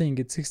we are seeing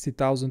it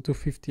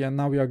 60,250, and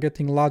now we are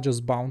getting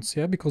largest bounce,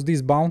 yeah, because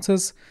these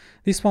bounces,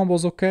 this one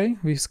was okay,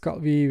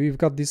 we've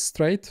got this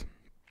straight,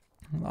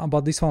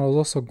 but this one was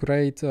also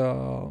great,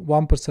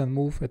 1%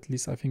 move, at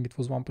least I think it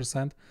was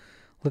 1%.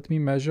 Let me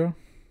measure.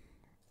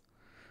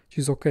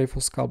 She's okay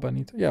for scalp and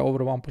it, yeah, over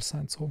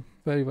 1%, so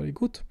very, very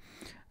good.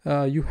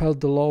 You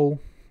held the low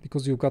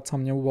because you've got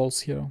some new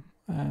walls here,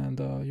 and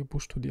you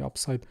push to the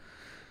upside.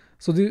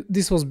 So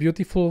this was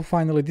beautiful.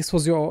 Finally, this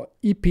was your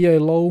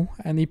EPA low,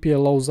 and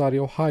EPA lows are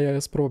your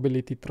highest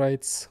probability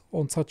trades.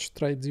 On such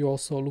trades, you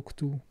also look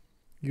to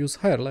use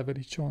higher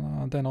leverage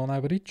than on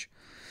average.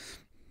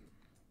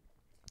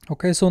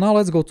 Okay, so now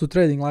let's go to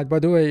Tradinglite. By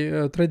the way,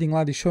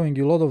 Tradinglite is showing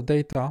you a lot of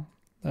data.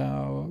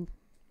 A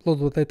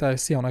lot of data I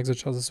see on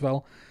Exocharts as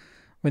well.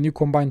 When you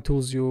combine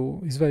tools,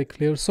 it's very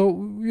clear.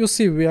 So you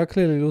see we are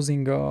clearly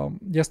losing,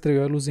 yesterday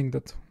we were losing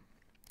that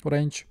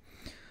range.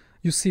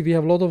 You see we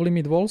have a lot of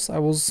limit walls. I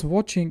was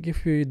watching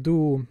if we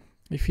do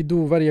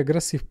very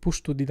aggressive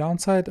push to the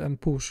downside and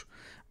push,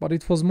 but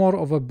it was more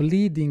of a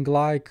bleeding,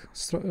 like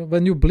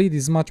when you bleed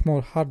is much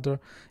more harder.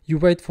 You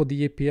wait for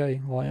the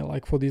APA,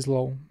 like for this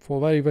low, for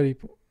very, very,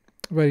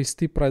 very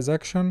steep price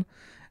action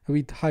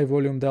with high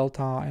volume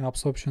delta and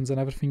absorptions, and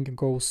everything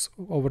goes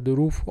over the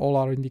roof. All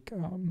our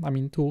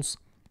tools.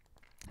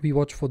 We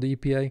watch for the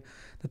EPA.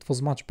 That was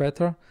much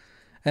better.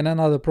 And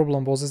another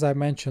problem was, as I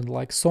mentioned,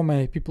 like so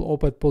many people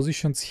opened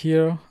positions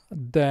here,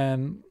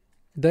 then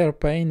their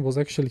pain was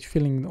actually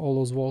filling all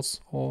those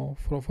walls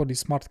for the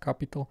smart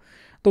capital.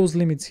 Those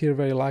limits here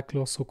very likely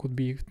also could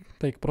be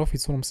take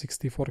profits from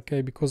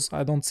 64k, because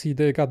I don't see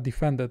they got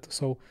defended.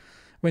 So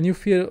when you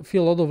feel a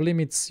lot of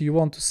limits, you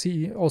want to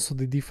see also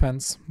the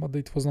defense, but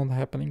it was not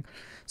happening.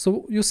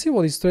 So you see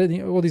what is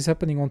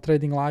happening on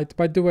Tradinglite.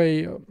 By the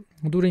way,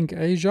 during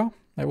Asia,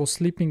 I was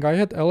sleeping. I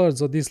had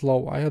alerts at this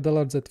low. I had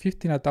alerts at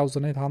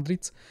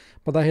 59,800,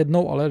 but I had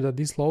no alert at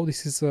this low.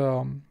 This is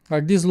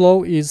like this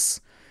low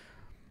is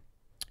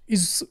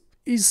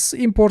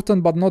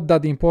important, but not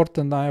that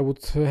important. I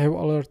would have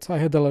alerts. I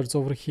had alerts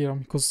over here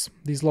because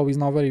this low is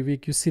now very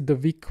weak. You see the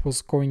wick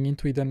was going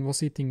into it and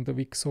was eating the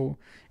wick, so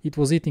it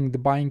was eating the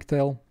buying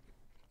tail.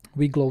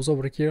 Wick lows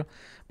over here,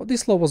 but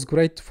this low was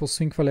great for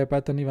swing failure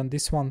pattern, even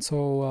this one.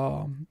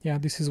 So yeah,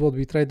 this is what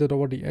we traded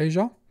over the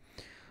Asia.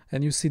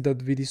 And you see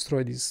that we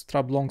destroyed these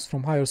trap longs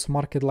from higher. So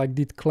market like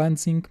did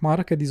cleansing.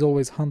 Market is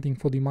always hunting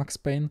for the max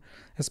pain,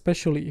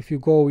 especially if you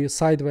go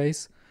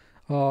sideways.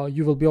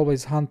 You will be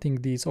always hunting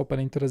these open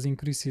interest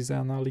increases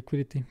and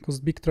liquidity, because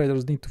big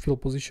traders need to fill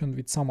position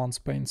with someone's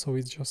pain. So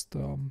it's just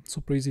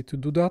super easy to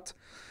do that.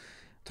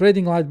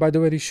 Tradinglite, by the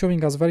way, is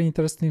showing us very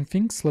interesting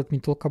things. Let me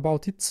talk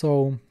about it.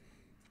 So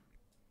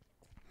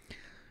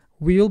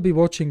we will be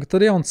watching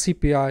today on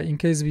CPI. In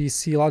case we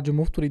see larger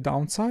move to the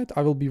downside,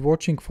 I will be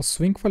watching for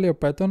swing failure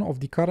pattern of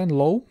the current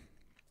low,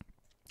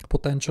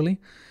 potentially,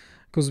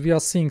 because we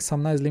are seeing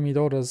some nice limit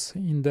orders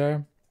in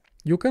there.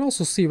 You can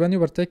also see when you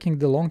were taking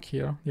the long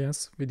here,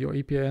 yes, with your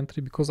EPA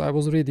entry, because I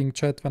was reading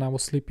chat when I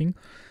was sleeping.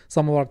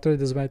 Some of our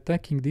traders were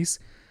taking this.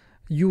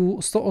 You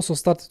also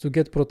started to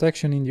get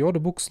protection in the order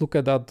books. Look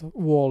at that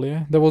wall,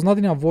 yeah. There was not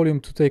enough volume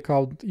to take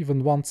out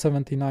even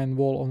 179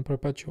 wall on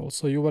perpetual.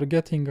 So you were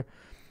getting.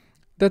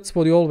 That's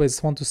what you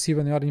always want to see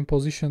when you are in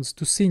positions,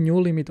 to see new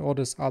limit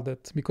orders added,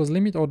 because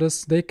limit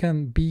orders, they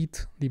can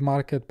beat the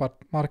market, but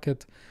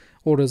market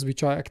orders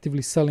which are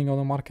actively selling on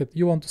the market,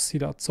 you want to see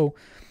that. So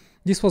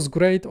this was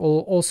great.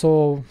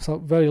 Also, so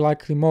very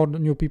likely more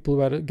new people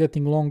were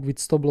getting long with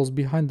stop loss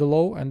behind the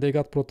low, and they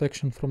got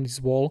protection from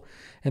this wall.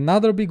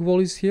 Another big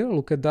wall is here.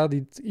 Look at that.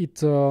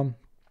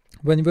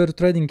 When you were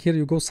trading here,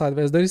 you go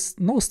sideways. There is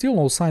still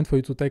no sign for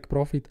you to take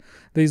profit.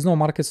 There is no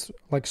market,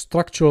 like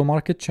structural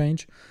market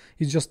change.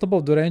 It's just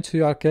above the range, so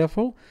you are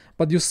careful.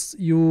 But you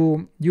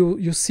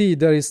see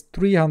there is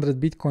 300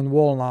 Bitcoin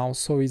wall now,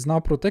 so it's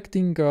now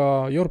protecting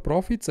your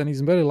profits, and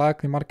it's very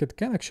likely market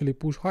can actually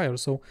push higher.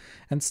 So,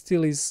 and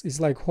still is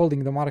like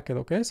holding the market.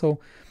 Okay, so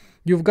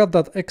you've got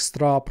that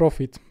extra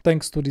profit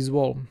thanks to this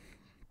wall,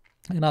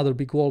 another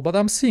big wall. But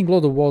I'm seeing a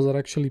lot of walls are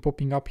actually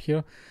popping up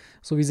here.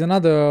 So this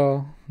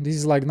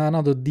is like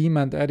another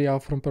demand area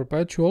from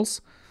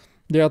perpetuals.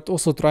 They are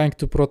also trying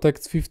to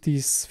protect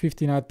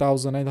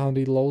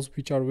 59,800 lows,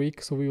 which are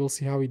weak. So we will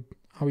see how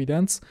it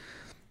ends.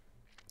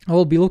 I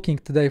will be looking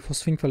today for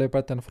swing failure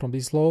pattern from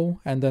this low,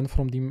 and then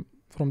from the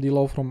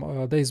low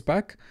from days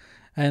back.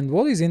 And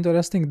what is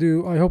interesting,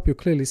 I hope you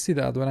clearly see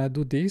that when I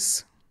do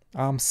this,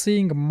 I'm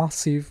seeing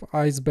massive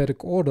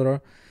iceberg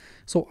order.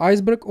 So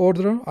iceberg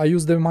order, I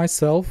use them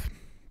myself.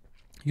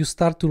 You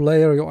start to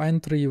layer your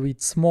entry with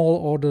small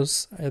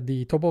orders at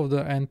the top of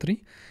the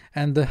entry,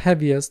 and the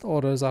heaviest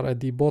orders are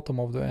at the bottom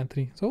of the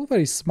entry. So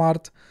very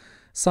smart.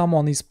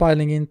 Someone is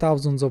piling in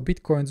thousands of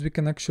Bitcoins. We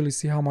can actually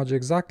see how much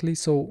exactly.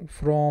 So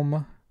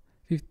from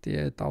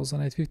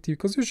 58,850,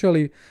 because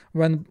usually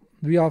when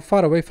we are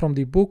far away from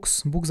the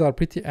books are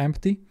pretty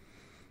empty.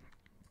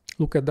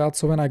 Look at that.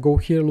 So when I go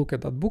here, look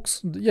at that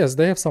books. Yes,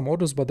 they have some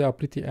orders, but they are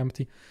pretty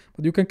empty.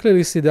 But you can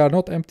clearly see they are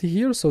not empty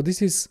here. So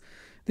this is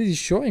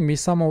showing me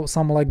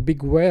some like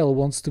big whale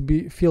wants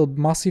to fill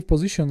massive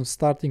positions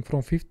starting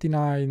from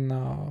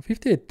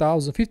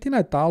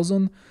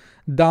 59,000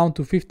 down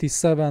to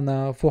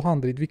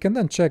 57,400. We can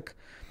then check.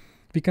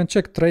 We can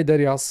check trade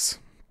areas.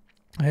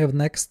 I have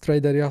next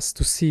trade areas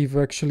to see if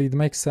actually it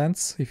makes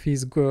sense, if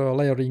he's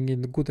layering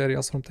in good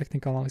areas from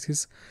technical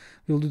analysis.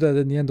 We'll do that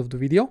at the end of the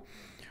video.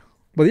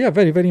 But yeah,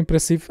 very, very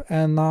impressive.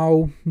 And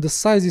now the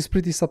size is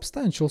pretty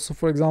substantial. So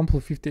for example,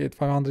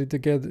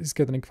 58,500 is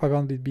getting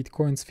 500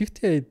 Bitcoins,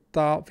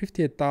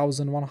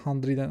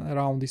 58,100 and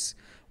around this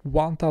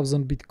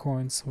 1,000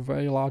 Bitcoins,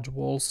 very large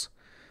walls.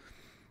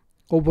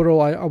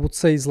 Overall, I would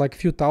say it's like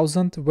few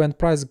thousand. When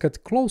price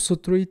get closer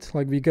to it,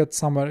 like we get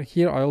somewhere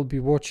here, I'll be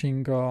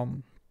watching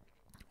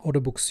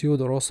Orderbooks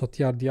or also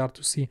TRDR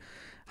to see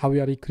how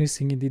we are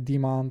increasing in the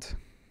demand.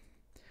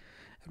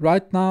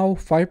 Right now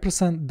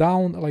 5%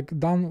 down, like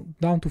down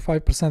to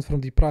 5%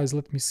 from the price.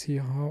 Let me see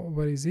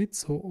where is it.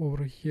 So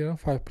over here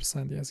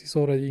 5%. Yes, it's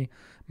already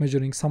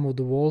measuring some of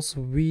the walls.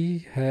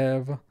 We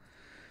have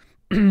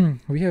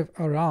we have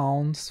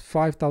around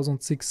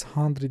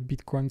 5,600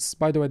 Bitcoins.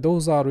 By the way,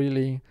 those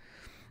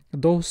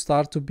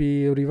start to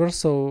be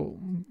reversal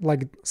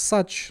like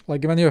such,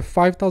 like when you have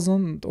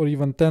 5,000 or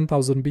even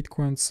 10,000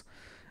 Bitcoins,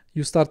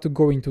 you start to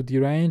go into the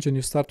range and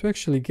you start to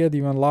actually get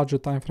even larger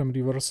time frame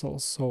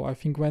reversals. So I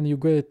think when you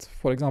get,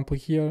 for example,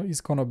 here it's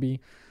gonna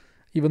be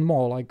even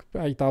more like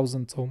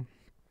 8,000, so you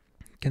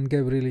can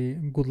get really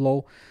good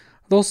low.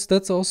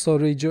 That's also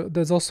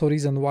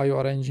reason why you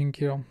are ranging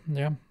here.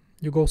 Yeah,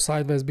 you go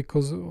sideways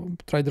because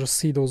traders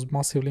see those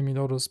massive limit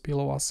orders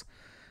below us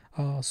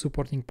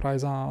supporting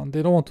price, and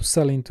they don't want to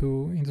sell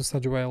into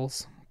such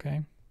whales.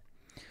 Okay.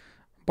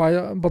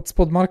 But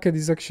spot market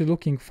is actually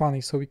looking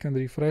funny, so we can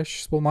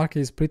refresh. Spot market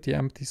is pretty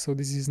empty, so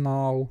this is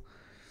now.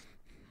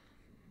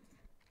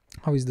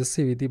 How is the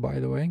CVD, by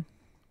the way?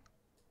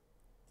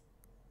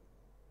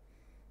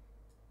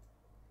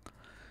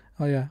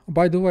 Oh yeah,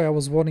 by the way, I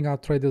was warning our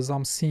traders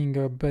I'm seeing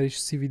a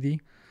bearish CVD.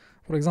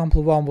 For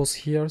example, one was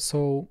here,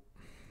 so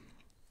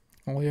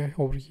oh yeah,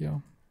 over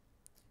here.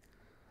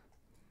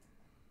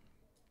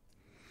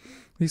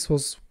 This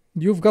was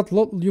you've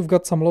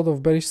got some lot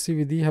of bearish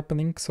CVD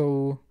happening,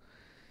 so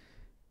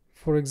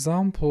for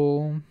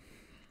example,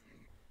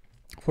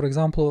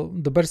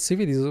 the bear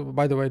CVD,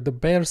 by the way, the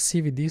bear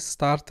CVD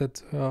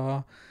started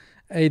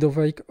 8th of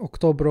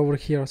October over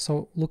here.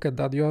 So look at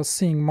that. You are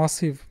seeing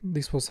massive.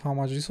 This was how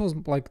much? This was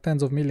like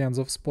tens of millions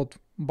of spot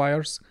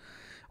buyers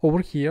over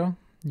here.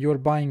 You are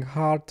buying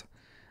hard,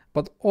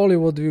 but only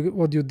what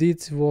you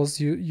did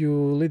was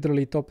you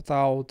literally topped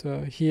out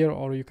here,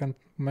 or you can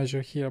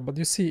measure here. But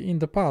you see, in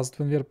the past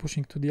when we are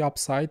pushing to the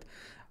upside,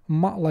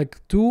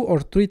 like 2 or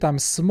 3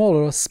 times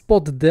smaller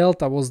spot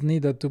delta was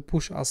needed to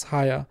push us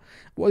higher.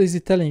 What is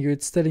it telling you?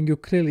 It's telling you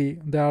clearly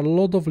there are a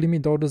lot of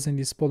limit orders in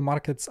the spot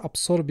markets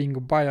absorbing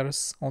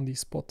buyers on the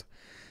spot,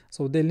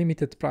 so they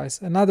limited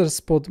price. Another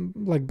spot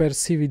like bear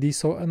CVD,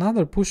 so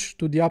another push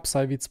to the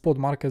upside with spot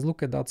markets.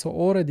 Look at that. So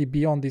already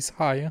beyond this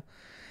high,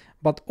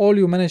 but all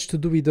you managed to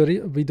do with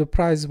the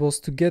price was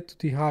to get to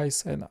the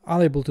highs and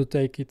unable to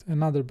take it.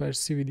 Another bear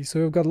CVD. So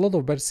you've got a lot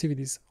of bear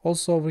CVDs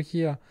also over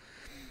here.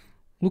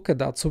 Look at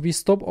that. So we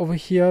stop over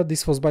here.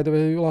 This was, by the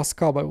way, last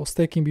scalp I was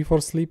taking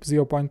before sleep,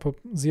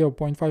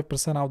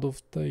 0.5% out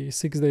of the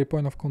 6-day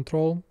point of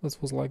control. That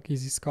was like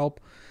easy scalp.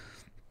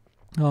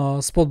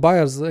 Spot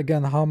buyers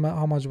again. How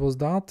much was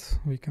that?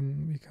 We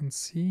can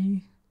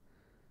see.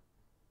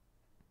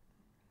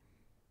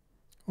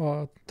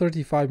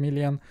 35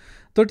 million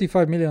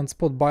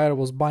spot buyer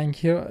was buying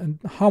here. And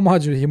how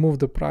much did he move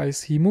the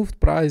price? He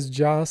moved price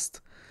just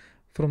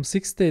from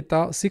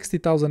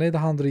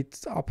 60,800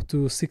 up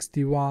to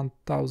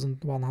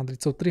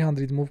 61,100, so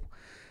 300 move.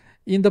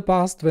 In the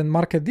past, when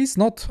market is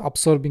not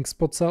absorbing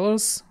spot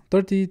sellers,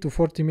 30 to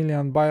 40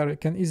 million buyer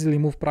can easily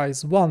move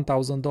price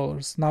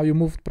 $1,000. Now you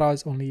moved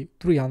price only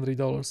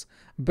 $300.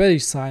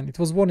 Bearish sign. It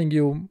was warning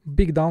you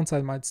big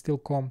downside might still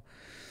come.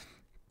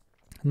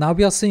 Now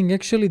we are seeing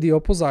actually the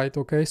opposite.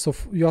 Okay, so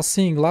you are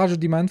seeing large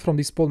demand from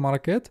the spot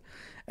market,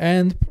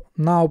 and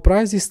now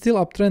price is still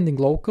uptrending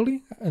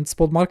locally, and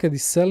spot market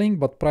is selling,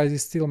 but price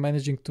is still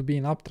managing to be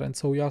in uptrend.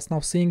 So we are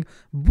now seeing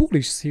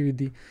bullish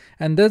CVD,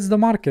 and that's the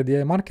market.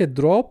 The market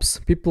drops,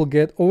 people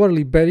get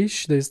overly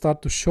bearish, they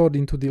start to short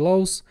into the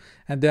lows,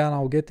 and they are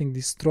now getting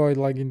destroyed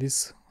like in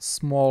this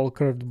small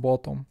curved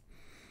bottom.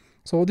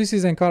 So this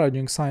is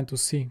encouraging sign to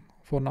see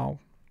for now.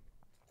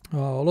 A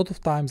lot of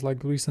times,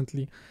 like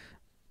recently,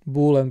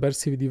 bull and bear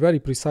CVD very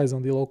precise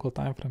on the local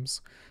time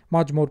frames,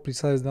 much more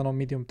precise than on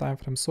medium time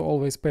frames. So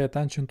always pay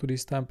attention to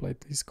this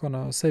template. It's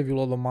gonna save you a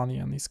lot of money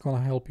and it's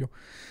gonna help you.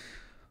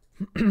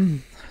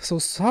 So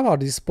how are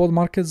these spot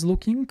markets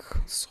looking?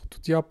 So to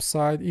the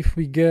upside, if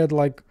we get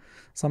like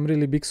some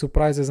really big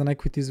surprises and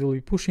equities will be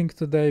pushing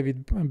today,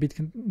 with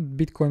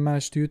Bitcoin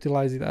managed to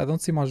utilize it. I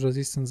don't see much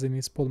resistance in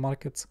these spot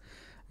markets.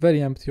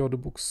 Very empty order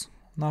books.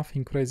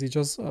 nothing crazy,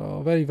 just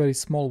very, very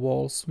small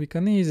walls. We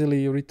can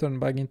easily return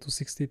back into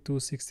 62,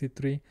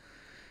 63.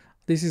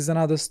 This is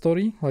another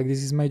story, like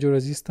this is major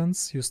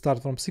resistance. You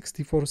start from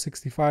 64,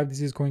 65.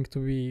 This is going to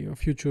be a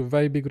future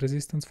very big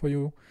resistance for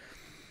you.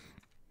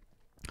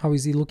 How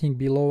is it looking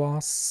below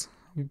us?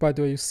 By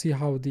the way, you see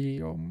how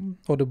the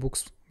order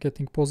books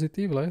getting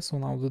positive, right? So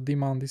now the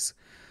demand is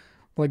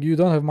like you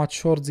don't have much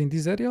shorts in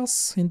these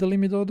areas in the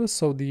limit orders,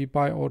 so the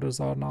buy orders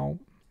are now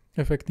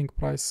affecting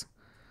price.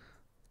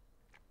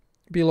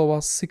 Below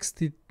us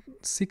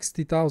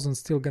 60,000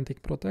 still getting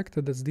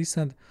protected. That's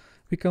decent.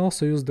 We can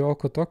also use the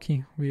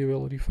Okotoki. We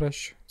will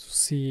refresh to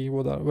see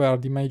where are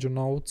the major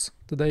nodes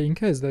today. In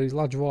case there is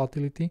large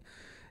volatility,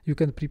 you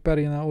can prepare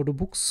in order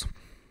books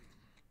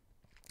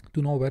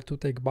to know where to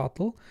take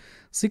battle.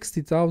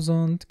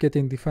 60,000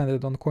 getting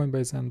defended on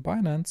Coinbase and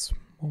Binance.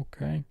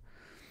 Okay.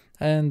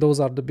 And those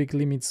are the big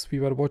limits we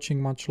were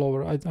watching much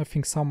lower. I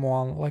think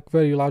someone like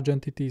very large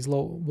entities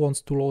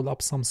wants to load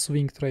up some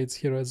swing trades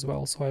here as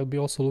well. So I'll be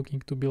also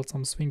looking to build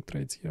some swing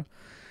trades here.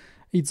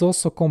 It's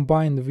also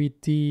combined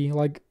with the,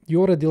 like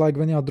you already, like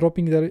when you are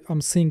dropping there,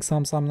 I'm seeing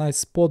some nice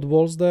spot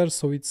walls there.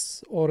 So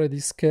it's already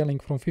scaling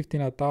from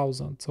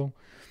 59,000. So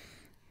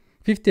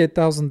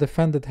 58,000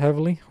 defended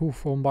heavily.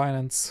 Oof, on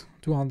Binance,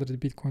 200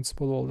 Bitcoin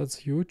spot wall. That's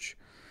huge.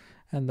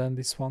 And then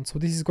this one. So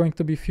this is going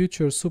to be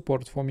future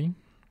support for me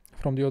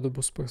from the order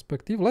books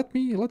perspective. Let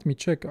me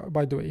check,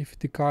 by the way, if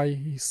the guy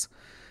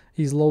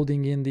is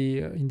loading in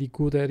the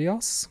good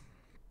areas.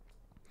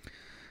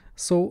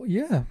 So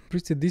yeah,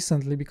 pretty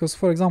decently, because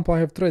for example I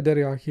have trade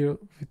area here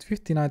with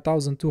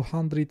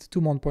 59,200,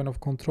 2-month point of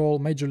control,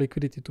 major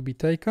liquidity to be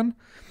taken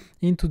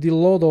into the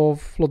lot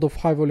of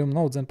high volume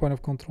nodes and point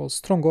of control,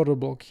 strong order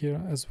block here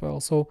as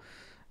well. So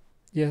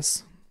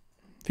yes,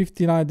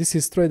 59, this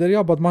is trade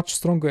area, but much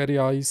stronger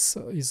area is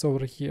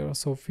over here.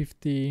 So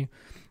 50,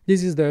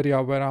 this is the area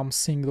where I'm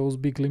seeing those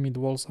big limit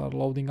walls are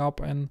loading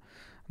up, and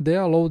they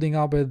are loading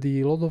up at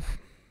the lot of,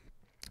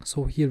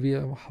 so here we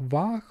have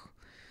VAH,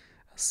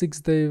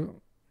 6 day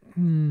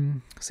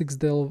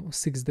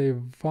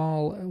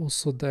val,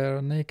 also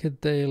there, naked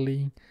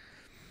daily.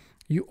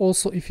 You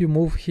also, if you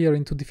move here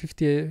into the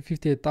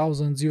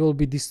 58,000, you will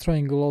be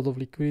destroying a lot of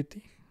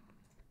liquidity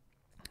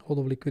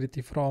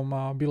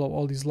from below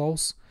all these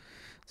lows.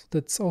 So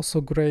that's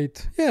also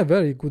great. Yeah,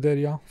 very good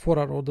area for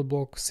our order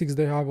block. 6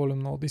 day high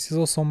volume node. This is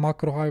also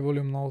macro high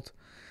volume node.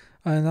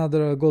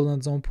 Another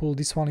golden zone pool.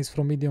 This one is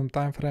from medium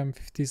time frame,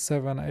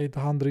 57,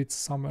 800,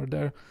 somewhere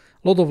there.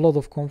 Lot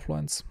of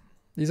confluence.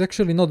 It's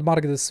actually not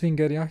marked as swing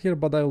area here,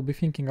 but I will be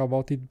thinking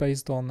about it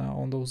based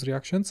on those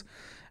reactions.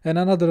 And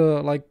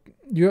another,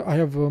 I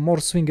have more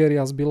swing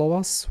areas below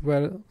us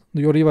where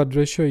your reward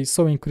ratio is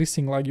so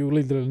increasing, like you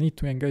literally need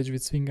to engage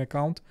with swing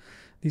account.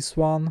 This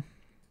one,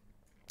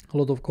 a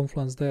lot of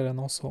confluence there, and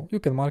also you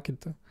can mark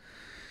it.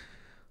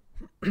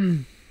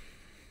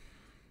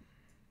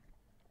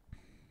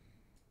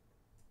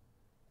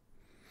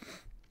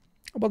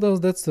 But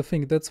that's the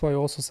thing, that's why I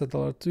also said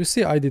alert. You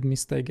see, I did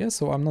mistake, yeah?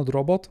 So I'm not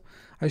robot.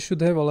 I should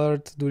have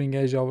alert during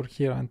edge hour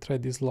here and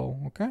trade is low,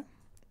 okay?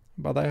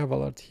 But I have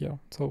alert here.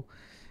 So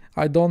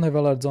I don't have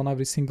alerts on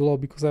every single low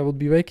because I would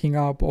be waking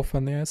up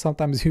often, yeah?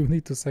 Sometimes you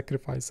need to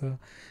sacrifice.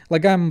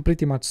 Like I'm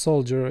pretty much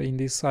soldier in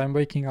this. I'm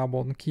waking up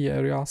on key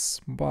areas,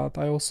 but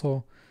I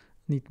also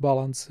need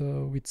balance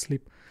with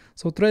sleep.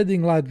 So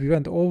Tradinglite we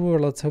went over.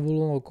 Let's have a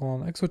look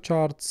on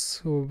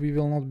Exocharts. We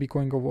will not be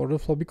going over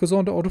Orderflow because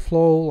on the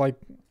Orderflow,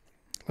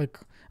 like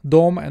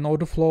DOM and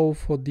Orderflow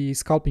for the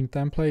scalping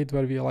template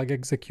where we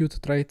execute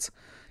trades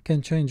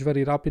can change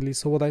very rapidly.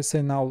 So what I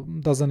say now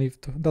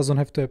doesn't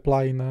have to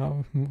apply in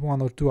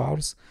 1 or 2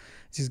 hours.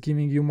 This is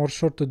giving you more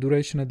shorter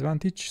duration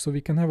advantage. So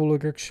we can have a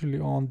look actually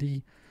on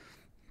the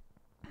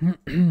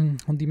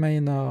on the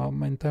main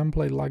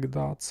template like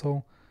that.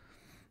 So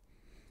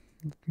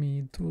let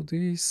me do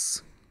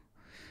this,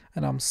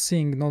 and I'm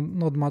seeing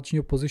not much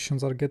new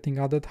positions are getting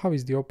added. How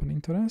is the open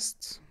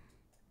interest?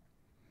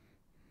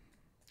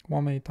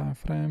 1 minute time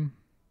frame.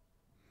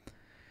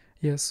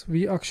 Yes,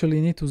 we actually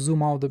need to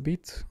zoom out a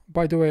bit.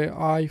 By the way,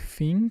 I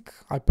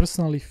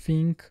personally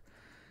think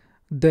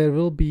there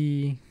will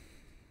be,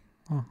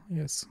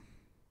 yes,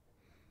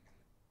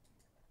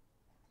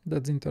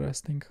 that's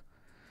interesting.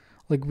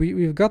 Like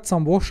we've got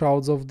some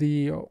washouts of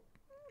the,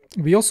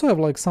 we also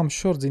have some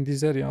shorts in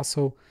this area.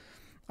 So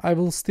I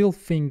will still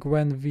think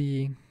when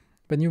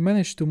you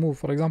manage to move,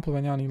 for example,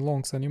 when you're in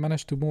longs and you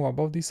manage to move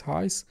above these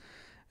highs,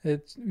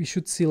 we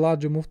should see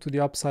larger move to the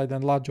upside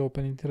and larger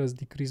open interest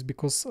decrease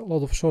because a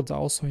lot of shorts are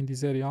also in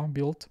this area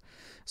built.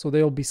 So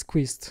they will be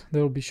squeezed. They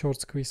will be short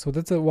squeezed. So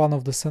that's one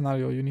of the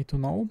scenario you need to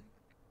know.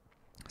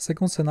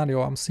 Second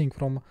scenario I'm seeing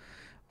from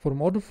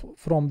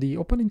the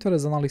open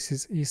interest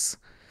analysis is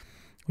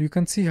you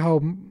can see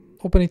how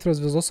open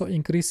interest was also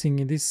increasing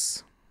in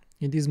this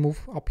move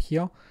up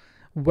here.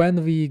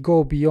 When we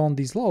go beyond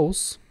these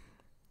lows,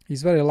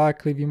 it's very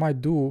likely we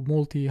might do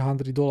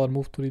multi-$100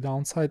 move to the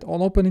downside.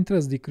 On open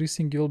interest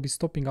decreasing, you'll be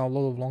stopping out a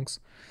lot of longs.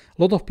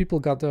 A lot of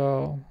people got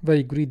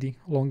very greedy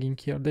longing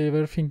here. They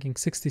were thinking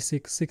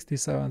 66,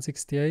 67,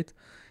 68.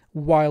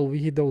 while we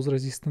hit those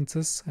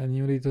resistances and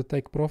you need to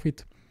take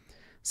profit.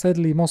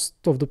 Sadly, most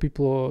of the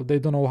people, they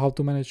don't know how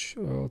to manage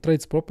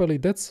trades properly.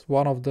 That's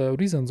one of the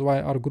reasons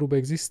why our group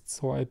exists.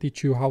 So I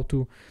teach you how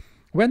to,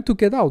 when to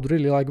get out,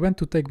 really, like when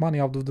to take money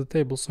out of the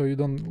table so you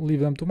don't leave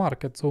them to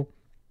market. So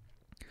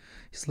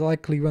it's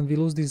likely when we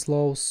lose these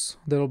lows,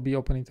 there will be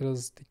open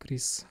interest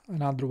decrease,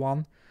 another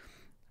one,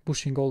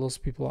 pushing all those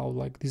people out,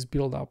 like this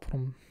build up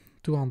from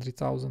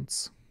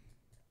 200,000s.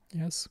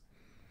 Yes.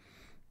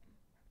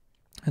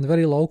 And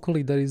very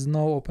locally, there is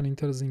no open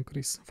interest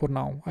increase for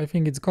now. I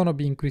think it's gonna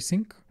be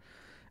increasing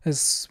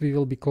as we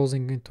will be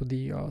closing into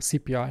the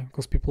CPI,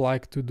 because people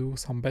like to do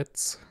some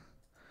bets.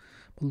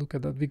 But look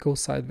at that, we go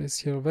sideways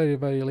here, very,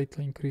 very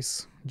little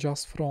increase,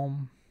 just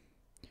from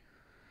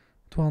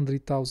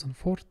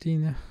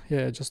 200,014,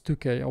 yeah, just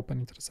 2k open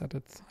interest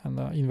added, and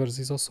inverse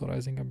is also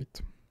rising a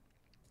bit.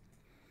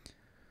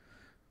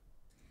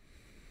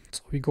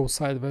 So we go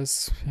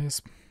sideways,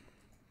 yes.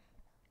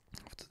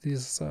 After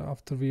this,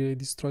 after we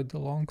destroyed the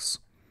longs,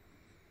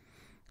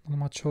 not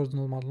much shorts,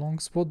 not much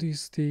longs. What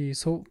is the,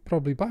 so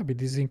probably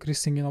Bybit is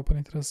increasing in open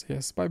interest.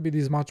 Yes, Bybit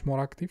is much more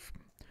active.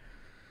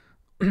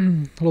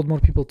 A lot more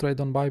people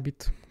trade on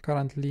Bybit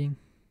currently.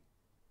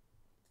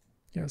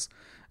 Yes,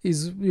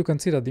 you can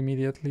see that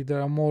immediately.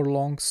 There are more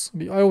longs.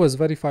 I always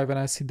verify when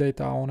I see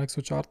data on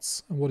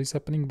Exocharts and what is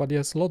happening, but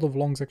yes, a lot of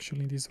longs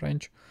actually in this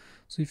range.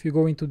 So if you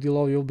go into the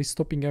low, you'll be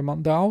stopping them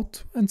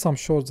out, and some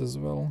shorts as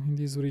well in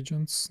these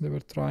regions. They were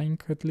trying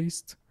at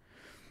least,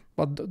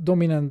 but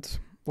dominant,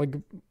 like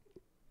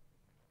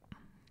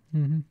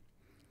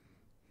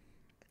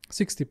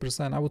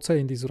 60%, I would say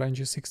in these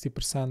ranges,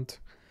 60%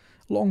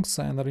 longs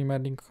and the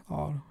remaining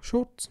are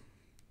shorts.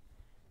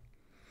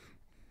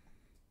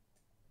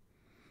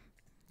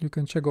 You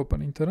can check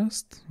open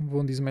interest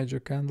on these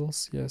major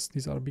candles. Yes,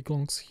 these are big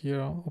longs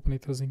here. Open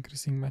interest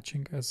increasing,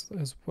 matching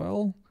as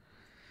well.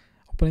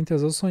 Open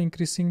interest also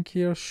increasing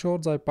here.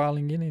 Shorts are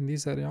piling in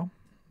this area.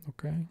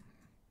 Okay,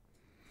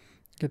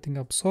 getting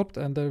absorbed,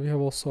 and there we have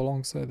also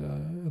longs at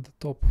the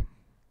top.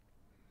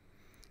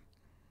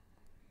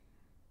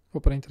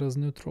 Open interest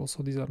neutral,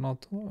 so these are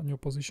not new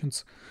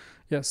positions.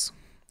 Yes,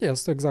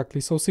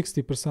 exactly. So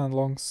 60%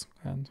 longs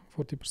and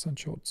 40%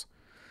 shorts.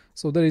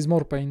 So there is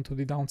more pain to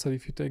the downside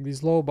if you take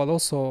this low, but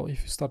also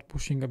if you start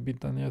pushing a bit,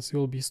 then yes,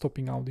 you'll be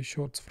stopping out the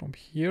shorts from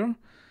here.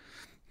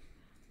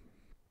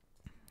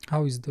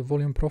 How is the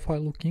volume profile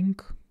looking?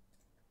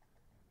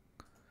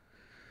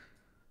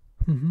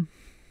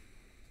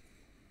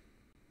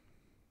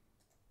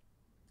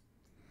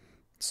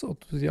 So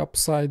to the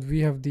upside,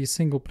 we have the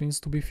single prints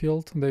to be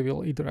filled. They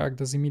will either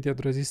act as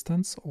immediate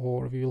resistance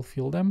or we will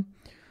fill them.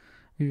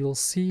 We will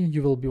see.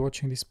 You will be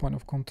watching this point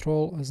of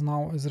control as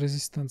now as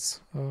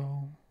resistance.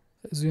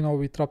 As you know,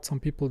 we trapped some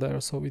people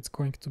there, so it's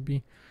going to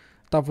be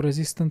tough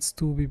resistance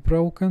to be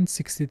broken.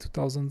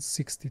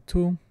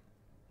 62,062.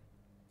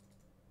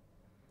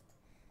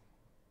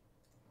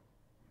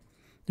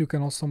 You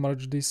can also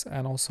merge this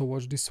and also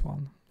watch this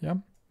one, yeah.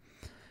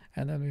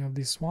 And then we have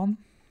this one,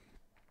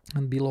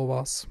 and below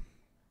us,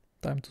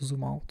 time to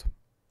zoom out.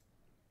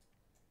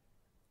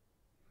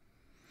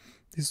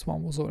 This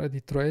one was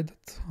already traded.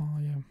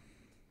 Yeah.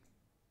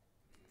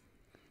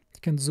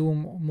 You can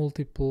zoom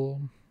multiple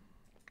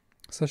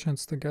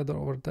sessions together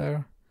over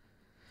there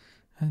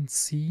and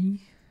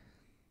see.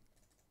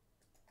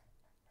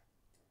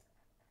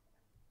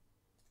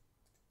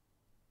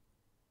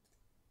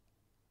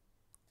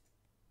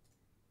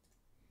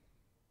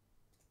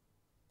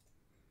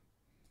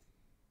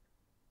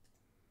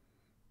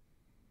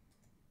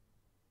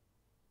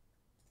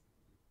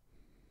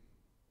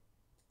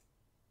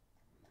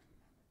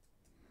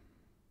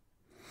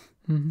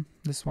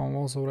 This one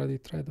was already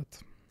traded.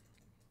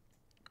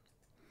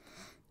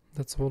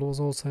 That's what was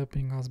also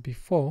happening as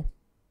before.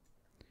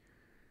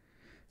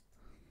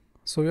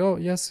 So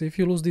yes, if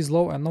you lose this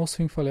low and no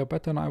swing failure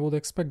pattern, I would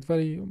expect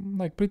very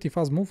pretty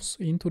fast moves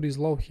into this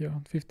low here,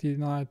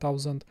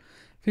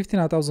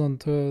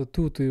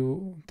 59,002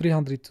 to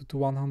 300 to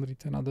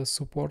 100, another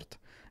support.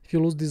 If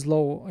you lose this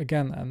low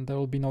again and there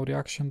will be no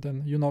reaction,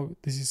 then you know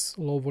this is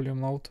low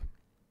volume node.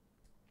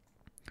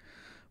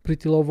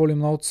 Pretty low volume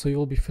node, so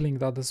you'll be feeling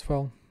that as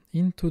well.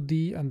 Into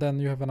the, and then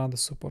you have another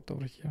support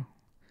over here,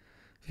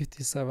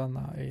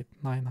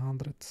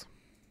 57,900.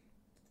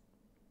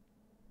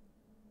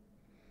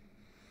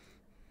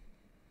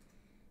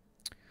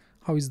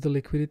 How is the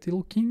liquidity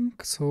looking?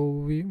 So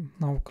we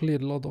now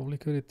cleared a lot of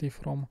liquidity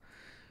from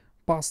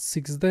past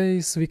 6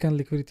 days. Weekend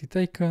liquidity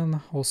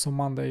taken, also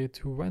Monday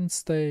to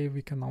Wednesday.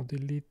 We can now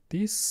delete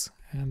this,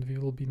 and we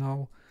will be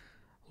now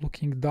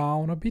looking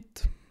down a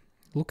bit.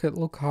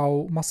 Look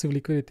how massive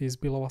liquidity is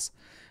below us.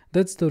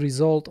 That's the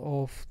result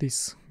of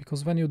this,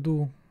 because when you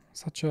do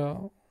such a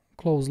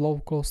close, low,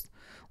 closed,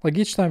 like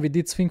each time we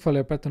did swing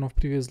failure pattern of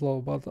previous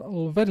low, but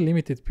very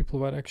limited people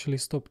were actually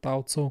stopped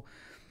out. So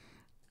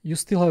you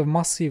still have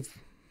massive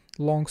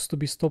longs to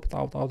be stopped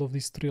out of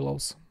these 3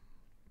 lows.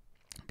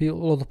 A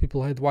lot of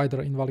people had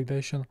wider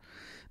invalidation.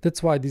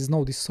 That's why this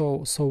node is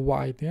so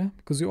wide, yeah,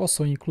 because you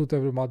also include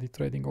everybody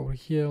trading over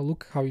here.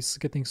 Look how it's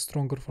getting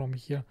stronger from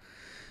here.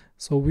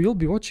 So we'll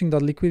be watching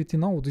that liquidity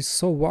now. This is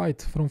so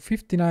wide, from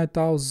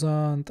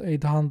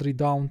 59,800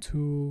 down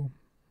to...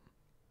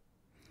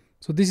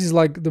 So this is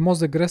like the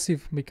most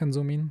aggressive. We can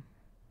zoom in.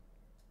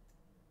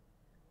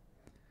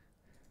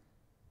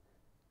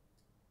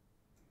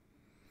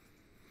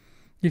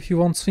 If you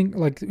want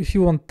if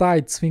you want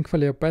tight swing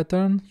failure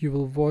pattern, you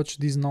will watch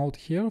this node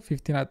here,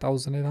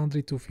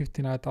 59,800 to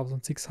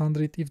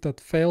 59,600. If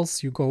that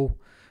fails, you go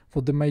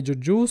for the major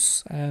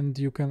juice, and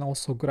you can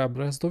also grab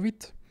rest of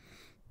it.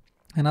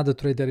 Another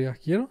trade area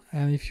here,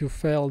 and if you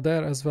fail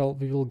there as well,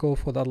 we will go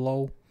for that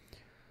low,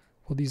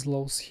 for these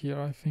lows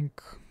here, I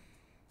think.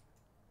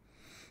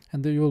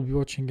 And then you will be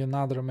watching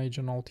another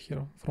major node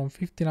here, from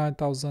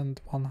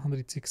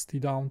 59,160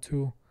 down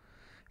to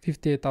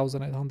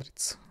 58,800.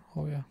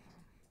 Oh yeah.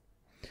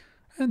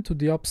 And to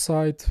the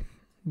upside,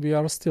 we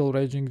are still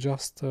raging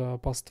just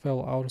past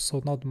 12 hours,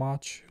 so not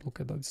much. Look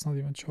at that, it's not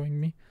even showing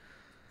me.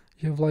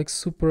 You have like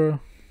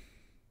super...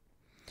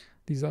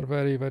 These are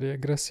very, very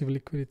aggressive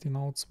liquidity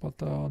nodes, but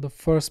the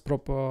first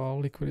proper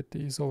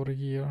liquidity is over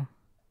here.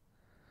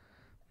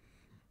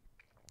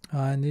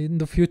 And in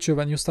the future,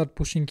 when you start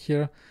pushing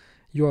here,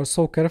 you are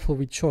so careful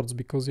with shorts,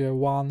 because you have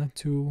 1,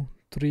 2,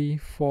 3,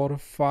 4,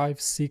 5,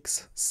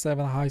 6,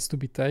 7 highs to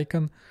be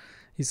taken.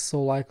 It's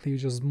so likely you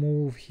just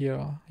move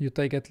here, you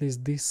take at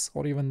least this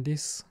or even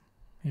this.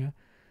 Yeah,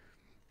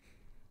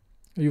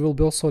 you will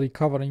be also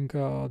recovering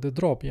the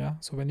drop. Yeah,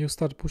 so when you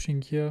start pushing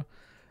here,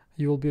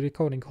 you will be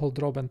recovering whole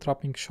drop and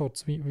trapping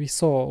shorts. We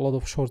saw a lot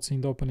of shorts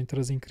in the open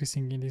interest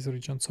increasing in this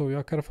region, so you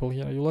are careful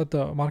here. You let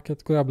the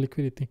market grab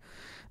liquidity.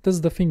 That's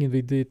the thing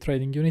with the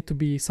trading. You need to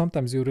be,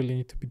 sometimes you really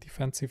need to be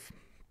defensive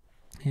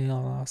in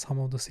some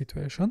of the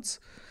situations.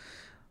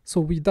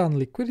 So we done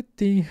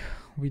liquidity,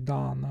 we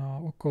done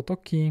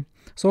Okotoki.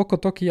 So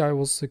Okotoki, I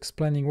was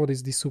explaining what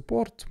is the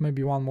support.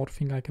 Maybe one more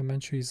thing I can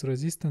mention is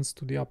resistance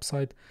to the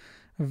upside.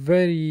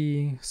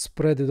 Very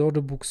spreaded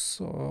order books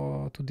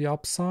to the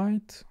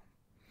upside.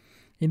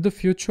 In the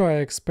future, I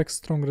expect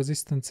strong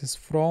resistances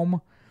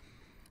from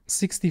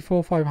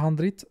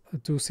 64,500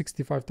 to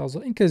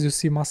 65,000. In case you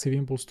see massive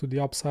impulse to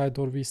the upside,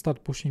 or we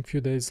start pushing few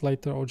days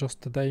later, or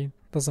just today,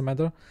 doesn't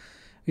matter.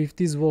 If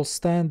this will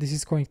stand, this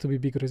is going to be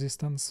big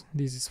resistance.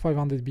 This is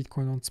 500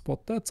 Bitcoin on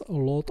spot. That's a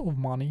lot of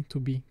money to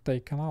be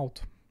taken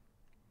out.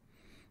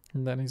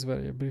 And then it's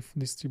very brief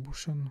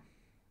distribution.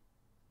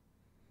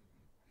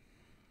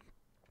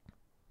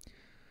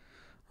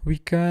 We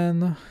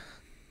can...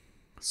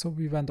 So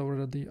we went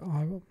over the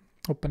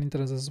open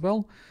interest as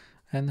well.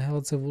 And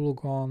let's have a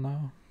look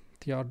on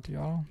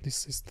TRDR.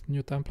 This is the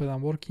new template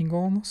I'm working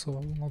on. So I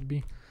will not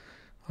be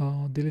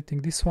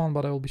deleting this one,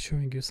 but I will be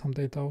showing you some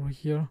data over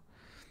here.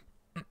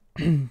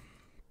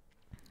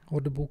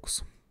 Order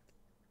books,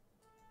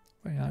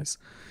 very nice.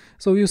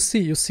 So you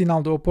see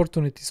now the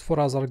opportunities for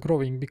us are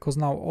growing, because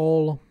now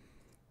all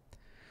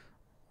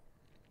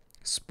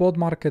spot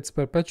markets,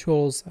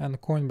 perpetuals, and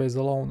Coinbase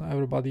alone,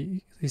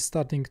 everybody is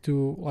starting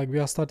to, like, we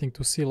are starting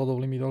to see a lot of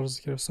limit orders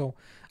here. So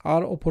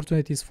our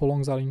opportunities for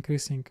longs are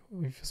increasing.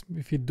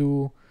 If you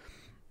do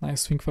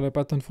nice swing failure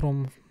pattern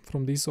from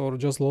this, or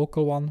just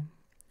local one,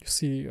 you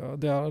see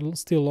they are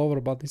still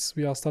lower, but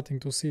we are starting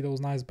to see those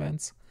nice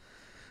bands.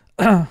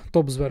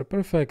 Tops were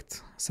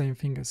perfect, same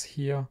thing as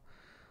here.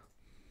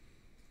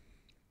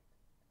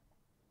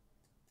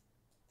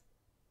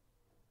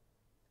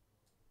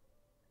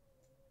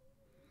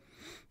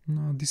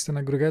 This is an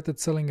aggregated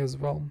selling as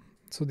well.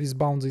 So this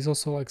bounce is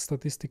also like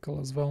statistical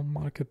as well.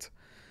 Market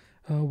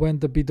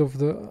went a bit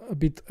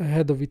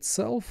ahead of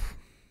itself.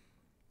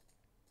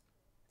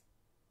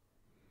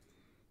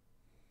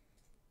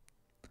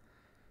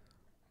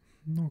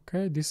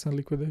 Okay, decent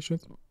liquidation.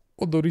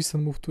 Although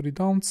recent move to the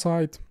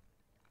downside.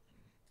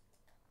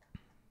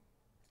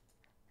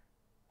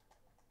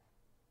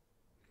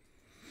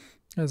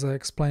 As I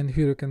explained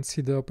here, you can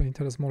see the open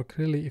interest more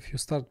clearly. If you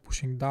start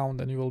pushing down,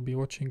 then you will be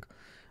watching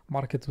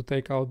market to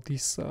take out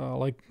this,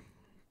 like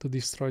to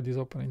destroy this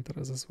open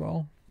interest as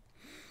well.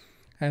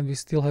 And we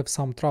still have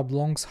some trapped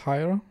longs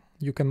higher.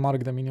 You can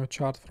mark them in your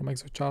chart from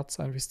Exocharts,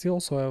 and we still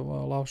also have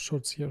large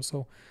shorts here.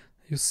 So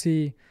you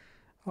see,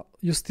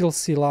 you still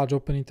see large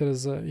open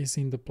interest is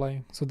in the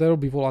play. So there will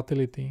be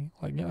volatility.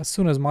 Like as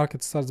soon as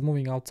market starts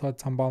moving outside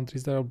some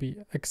boundaries, there will be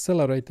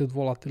accelerated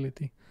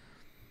volatility.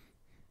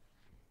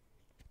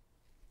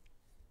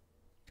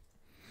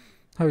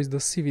 How is the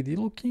CVD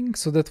looking?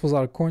 So that was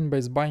our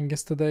Coinbase buying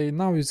yesterday.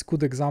 Now is a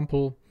good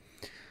example.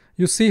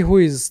 You see who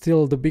is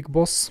still the big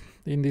boss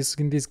in this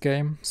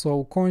game.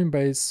 So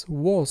Coinbase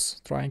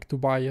was trying to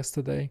buy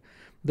yesterday.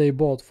 They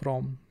bought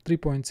from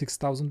 3.6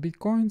 thousand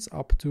Bitcoins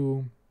up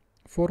to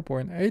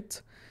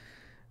 4.8.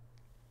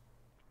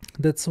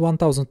 That's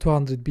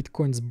 1,200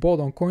 Bitcoins bought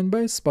on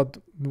Coinbase, but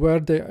were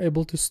they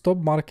able to stop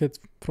market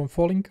from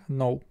falling?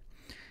 No.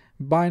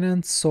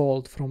 Binance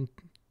sold from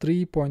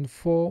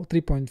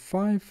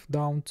 3.5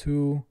 down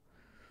to,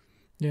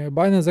 yeah,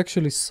 Binance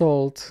actually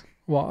sold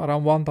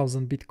around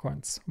 1,000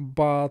 Bitcoins,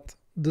 but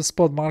the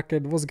spot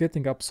market was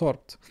getting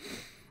absorbed.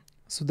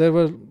 So there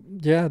were,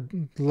 yeah,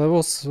 there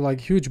was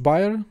like huge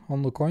buyer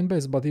on the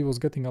Coinbase, but he was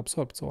getting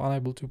absorbed, so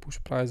unable to push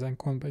price, and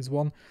Coinbase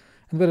won.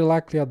 And very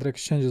likely other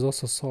exchanges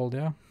also sold,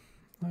 yeah.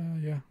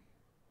 Yeah.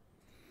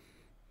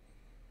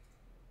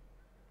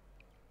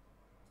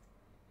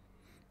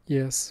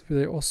 Yes,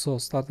 they also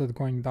started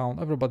going down.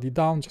 Everybody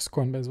down, just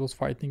Coinbase was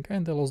fighting,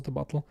 and they lost the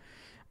battle.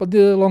 But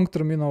the long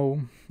term, you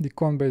know, the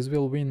Coinbase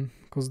will win,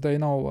 because they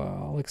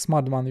know like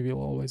smart money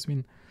will always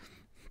win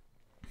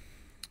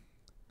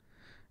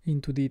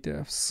into the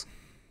ETFs.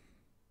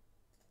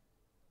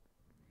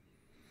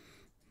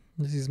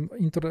 This is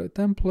intraday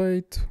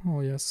template.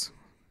 Oh yes.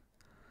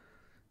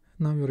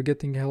 Now you're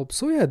getting help.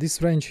 So yeah, this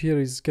range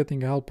here is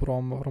getting help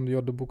from the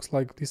order books.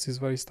 Like this is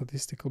very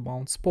statistical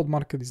bound. Spot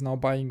market is now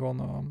buying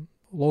on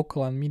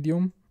local and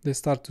medium. They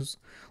start to,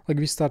 like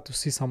we start to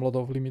see some lot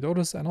of limit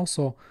orders, and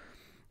also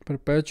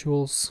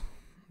perpetuals.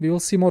 We will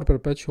see more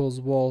perpetuals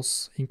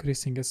walls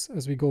increasing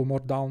as we go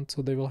more down,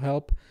 so they will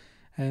help.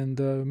 And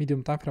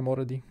medium time frame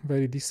already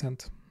very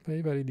decent,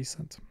 very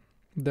decent.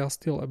 They are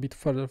still a bit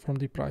further from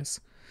the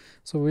price.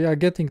 So we are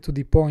getting to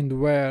the point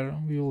where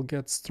we will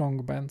get strong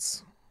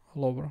bands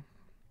lower.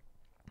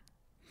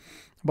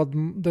 But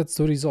that's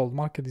the result.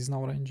 Market is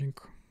now ranging.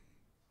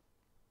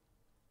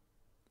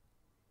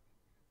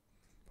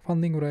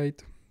 Funding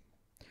rate.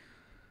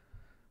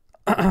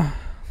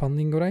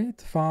 Funding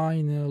rate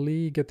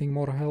finally getting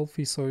more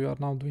healthy. So you are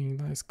now doing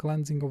nice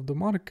cleansing of the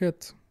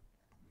market.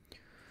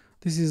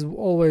 This is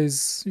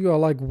always, you are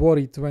like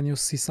worried when you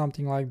see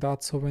something like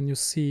that. So when you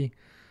see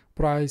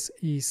price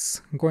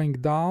is going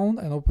down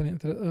and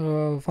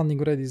open funding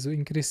rate is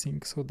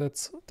increasing, so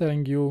that's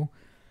telling you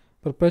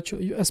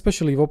perpetual,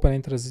 especially if open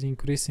interest is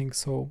increasing,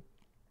 so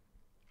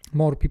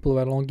more people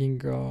were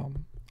longing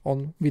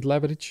on with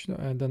leverage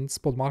and then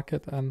spot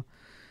market, and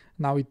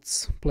now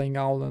it's playing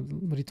out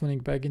and returning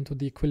back into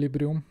the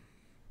equilibrium,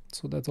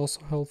 so that's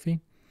also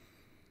healthy.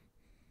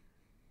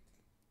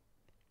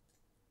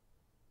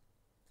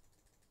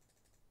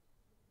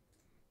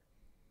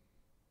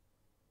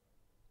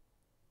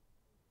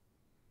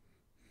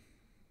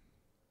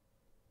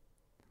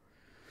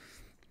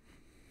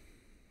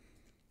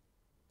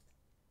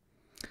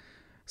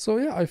 So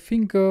yeah, I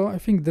think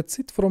that's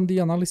it from the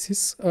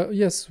analysis.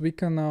 Yes, we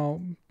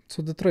can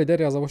so the trade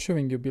areas I was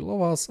showing you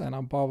below us and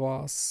above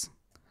us.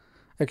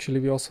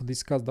 Actually, we also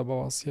discussed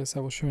above us. Yes, I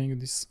was showing you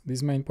this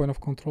main point of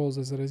controls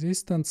as a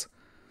resistance,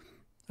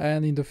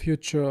 and in the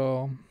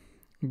future,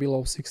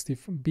 below 60,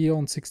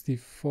 beyond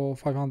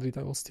 64,500,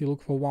 I will still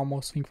look for one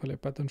more swing failure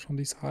pattern from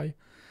this high.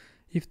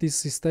 If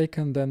this is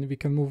taken, then we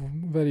can move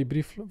very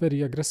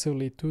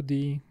aggressively to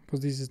the,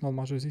 because this is not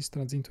much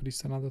resistance, into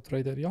this another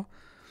trade area.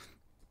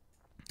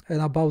 And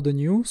about the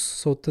news,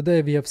 so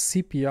today we have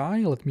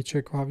CPI. Let me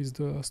check how is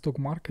the stock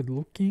market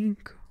looking.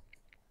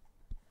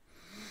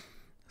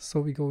 So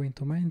we go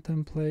into main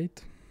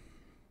template.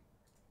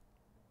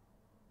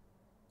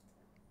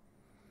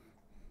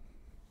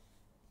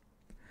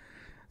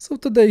 So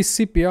today is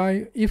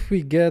CPI. If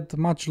we get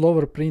much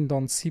lower print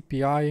on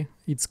CPI,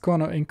 it's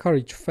gonna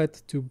encourage Fed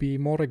to be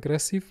more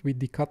aggressive with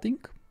the cutting.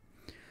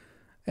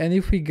 And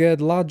if we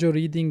get larger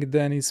reading,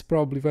 then it's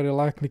probably very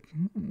likely,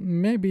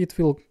 maybe it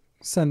will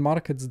send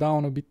markets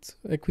down a bit,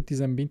 equities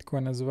and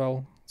Bitcoin as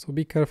well. So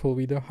be careful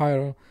with the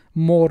higher,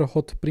 more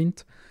hot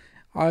print.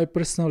 I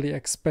personally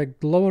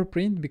expect lower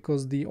print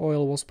because the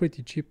oil was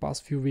pretty cheap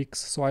past few weeks.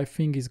 So I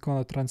think it's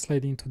gonna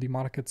translate into the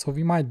market. So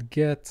we might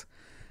get,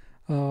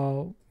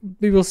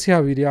 we will see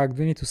how we react.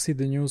 We need to see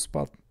the news,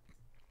 but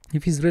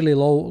if it's really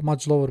low,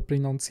 much lower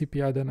print on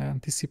CPI than I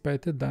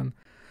anticipated, then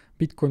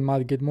Bitcoin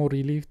might get more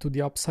relief to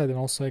the upside, and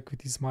also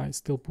equities might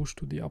still push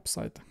to the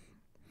upside.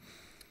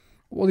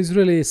 What is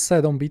really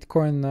sad on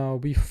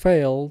Bitcoin, we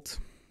failed.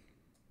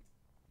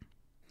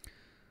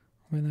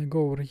 When I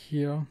go over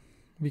here,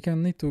 we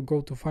can need to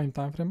go to 5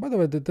 time frame. By the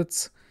way,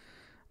 that's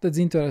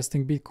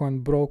interesting.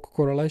 Bitcoin broke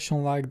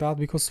correlation like that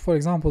because, for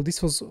example,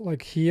 this was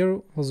like here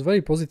was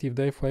very positive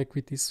day for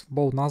equities,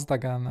 both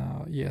Nasdaq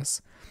and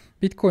ES.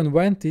 Bitcoin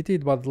went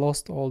it but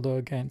lost all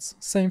the gains.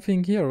 Same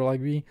thing here.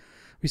 Like we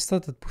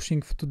started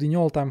pushing to the new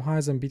all-time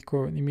highs, and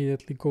Bitcoin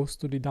immediately goes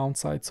to the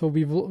downside. So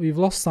we've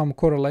lost some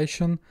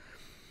correlation.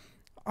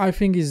 I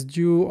think it's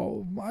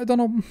due, I don't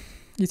know,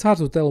 it's hard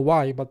to tell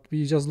why, but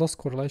we just lost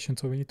correlation,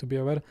 so we need to be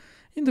aware.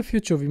 In the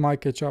future, we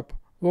might catch up.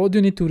 What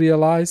you need to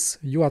realize,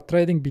 you are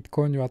trading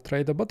Bitcoin, you are a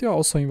trader, but you are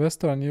also an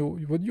investor, and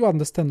you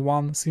understand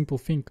one simple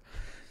thing.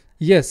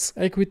 Yes,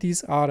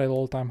 equities are at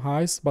all-time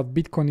highs, but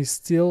Bitcoin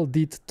still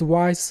did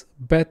twice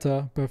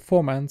better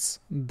performance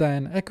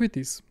than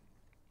equities.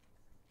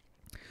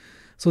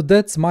 So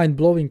that's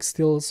mind-blowing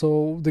still.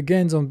 So the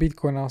gains on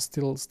Bitcoin are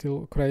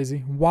still crazy.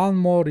 One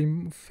more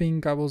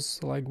thing I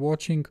was like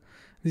watching.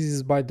 This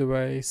is, by the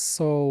way,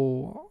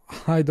 so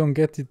I don't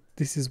get it.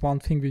 This is one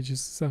thing which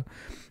is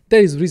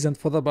there is reason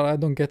for that, but I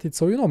don't get it.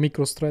 So you know,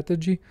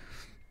 Microstrategy.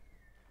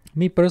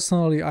 Me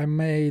personally, I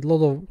made a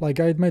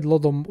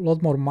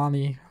lot more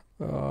money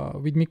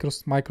with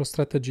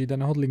Microstrategy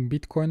than holding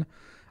Bitcoin.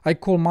 I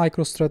call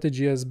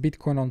Microstrategy as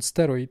Bitcoin on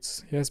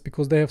steroids. Yes,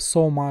 because they have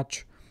so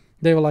much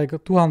They have like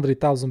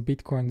 200,000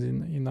 bitcoins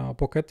in a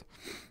pocket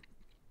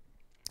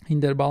in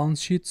their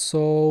balance sheet.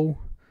 So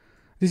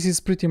this is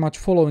pretty much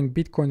following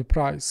Bitcoin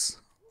price,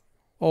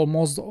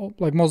 almost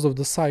like most of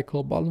the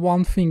cycle. But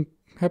one thing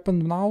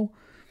happened now,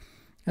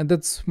 and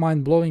that's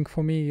mind-blowing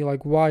for me,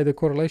 like why the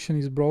correlation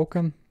is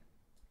broken.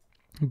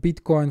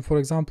 Bitcoin, for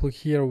example,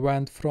 here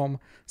went from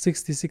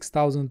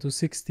 66,000 to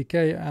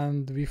 60k,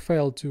 and we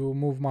failed to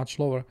move much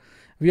lower.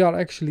 We are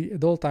actually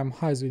at all-time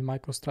highs with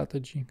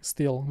MicroStrategy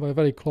still. We're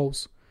very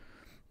close.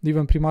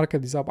 Even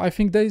pre-market is up. I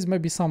think there is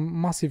maybe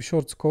some massive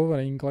shorts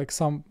covering, like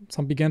some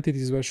big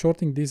entities were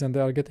shorting this and they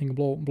are getting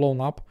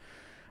blown up.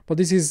 But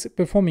this is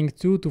performing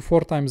 2 to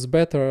 4 times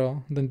better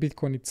than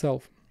Bitcoin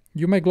itself.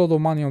 You make a lot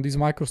of money on this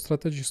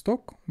MicroStrategy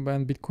stock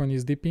when Bitcoin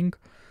is dipping.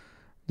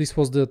 This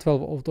was the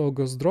 12th of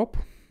August drop.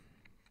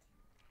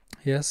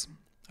 Yes,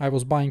 I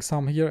was buying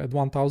some here at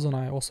 1000.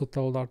 I also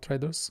told our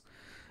traders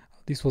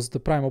this was the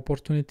prime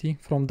opportunity.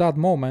 From that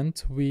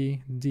moment,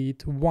 we did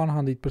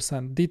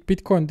 100%. Did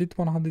Bitcoin did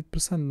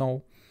 100%?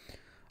 No.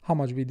 How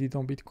much we did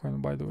on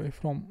Bitcoin, by the way,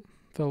 from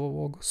 12th of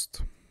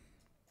August?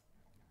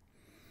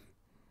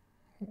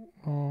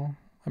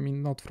 I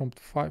mean, not from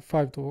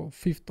 5 to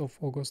 5th of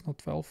August, not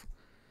 12th.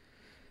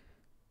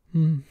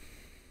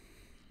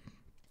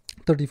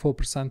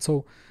 34%.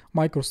 So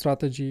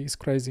MicroStrategy is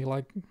crazy.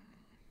 Like,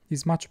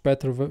 is much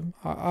better.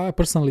 I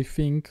personally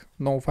think,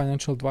 no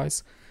financial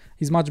advice,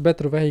 is much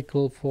better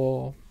vehicle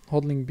for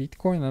hodling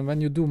Bitcoin. And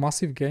when you do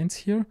massive gains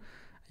here,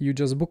 you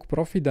just book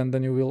profit and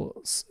then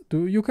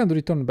you can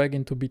return back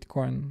into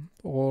Bitcoin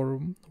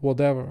or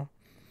whatever.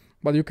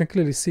 But you can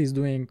clearly see it's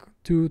doing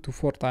 2 to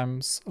 4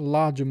 times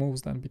larger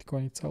moves than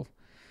Bitcoin itself.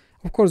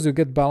 Of course, you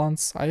get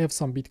balance. I have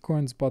some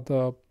Bitcoins, but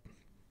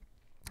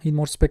in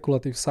more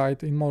speculative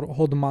side, in more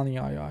hot money,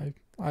 I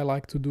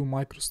like to do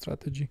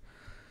MicroStrategy.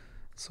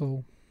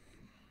 So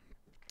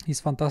it's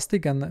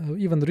fantastic. And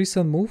even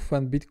recent move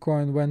when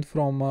Bitcoin went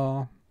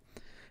from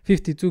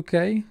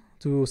 52k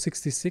to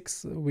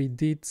 66, we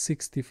did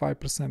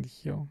 65%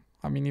 here.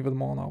 I mean, even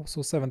more now,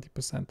 so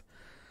 70%.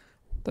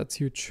 That's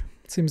huge.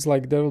 It seems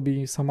like there will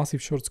be some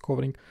massive shorts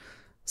covering.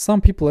 Some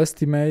people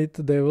estimate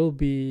there will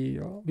be,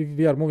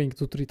 we are moving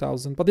to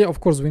 3000. But yeah, of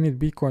course, we need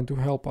Bitcoin to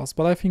help us.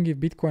 But I think if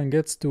Bitcoin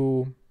gets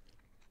to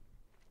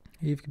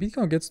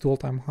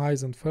all-time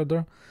highs and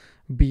further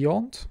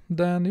beyond,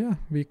 then yeah,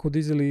 we could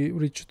easily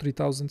reach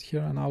 3000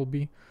 here and I'll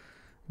be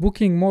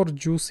booking more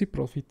juicy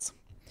profits.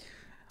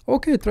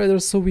 Okay,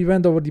 traders, so we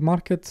went over the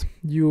market.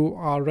 You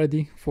are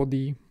ready for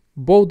the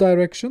both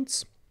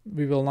directions.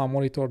 We will now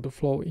monitor the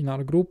flow in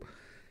our group.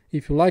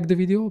 If you like the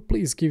video,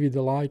 please give it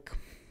a like,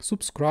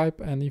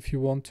 subscribe, and if you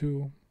want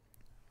to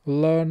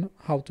learn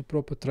how to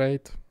proper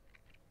trade,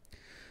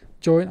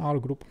 join our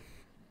group.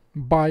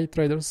 Bye,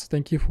 traders.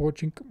 Thank you for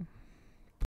watching.